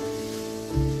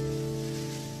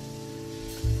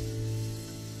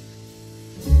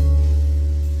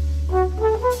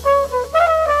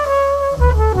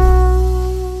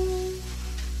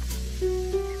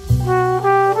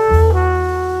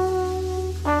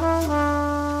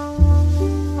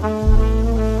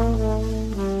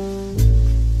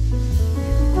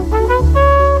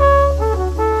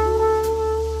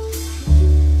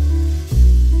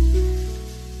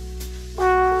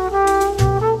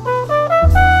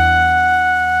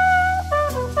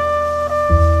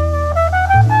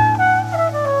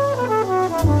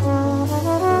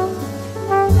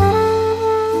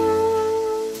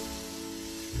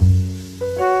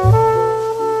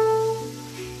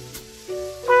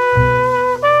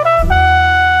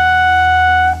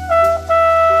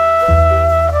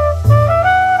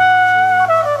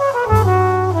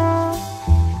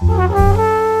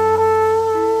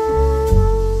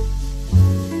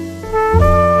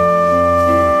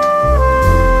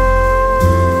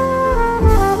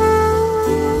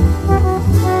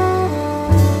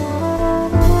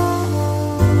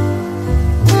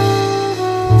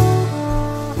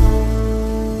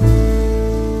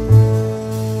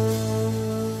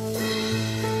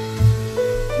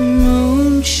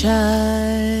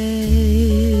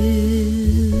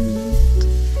 Moonchild,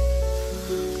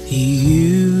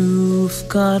 you've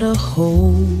got a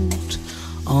hold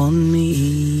on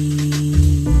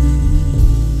me.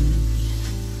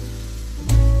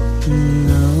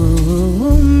 No,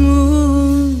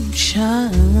 moonchild,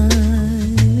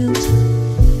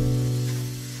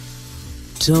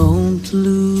 don't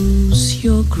lose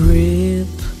your grip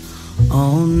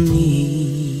on me.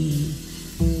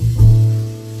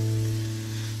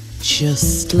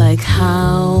 Just like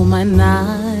how my night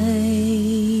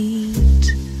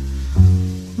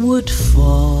would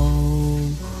fall.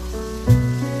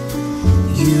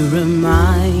 You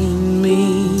remind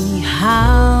me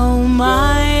how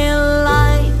my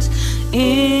light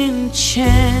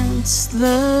enchants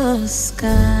the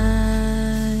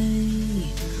sky.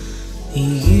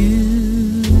 You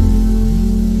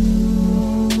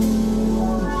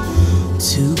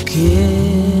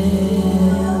together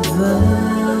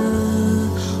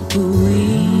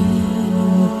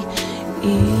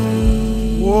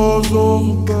war's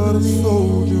over, but a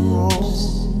soldier on,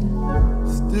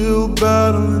 still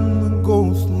battling the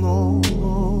ghost. No,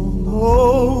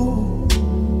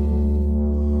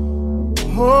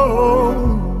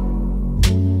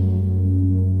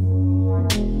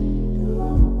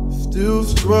 still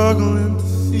struggling to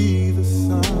see the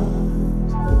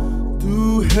signs,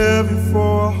 too heavy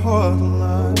for a heart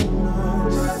like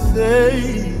mine.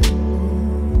 Save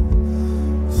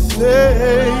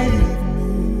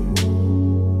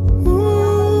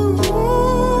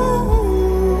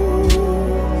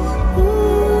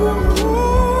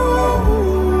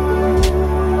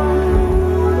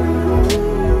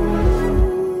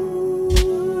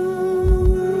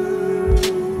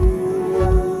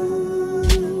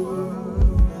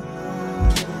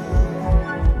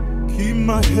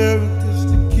my heritage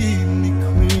to keep me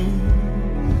clean,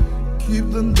 keep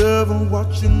the devil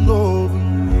watching over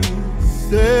me.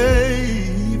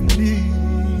 Save me,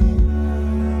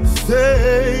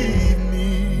 save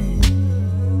me.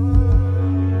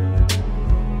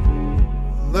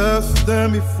 Last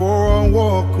stand before I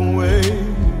walk away,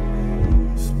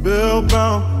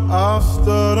 spellbound, I'll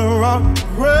stutter, I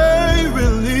pray,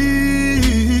 release.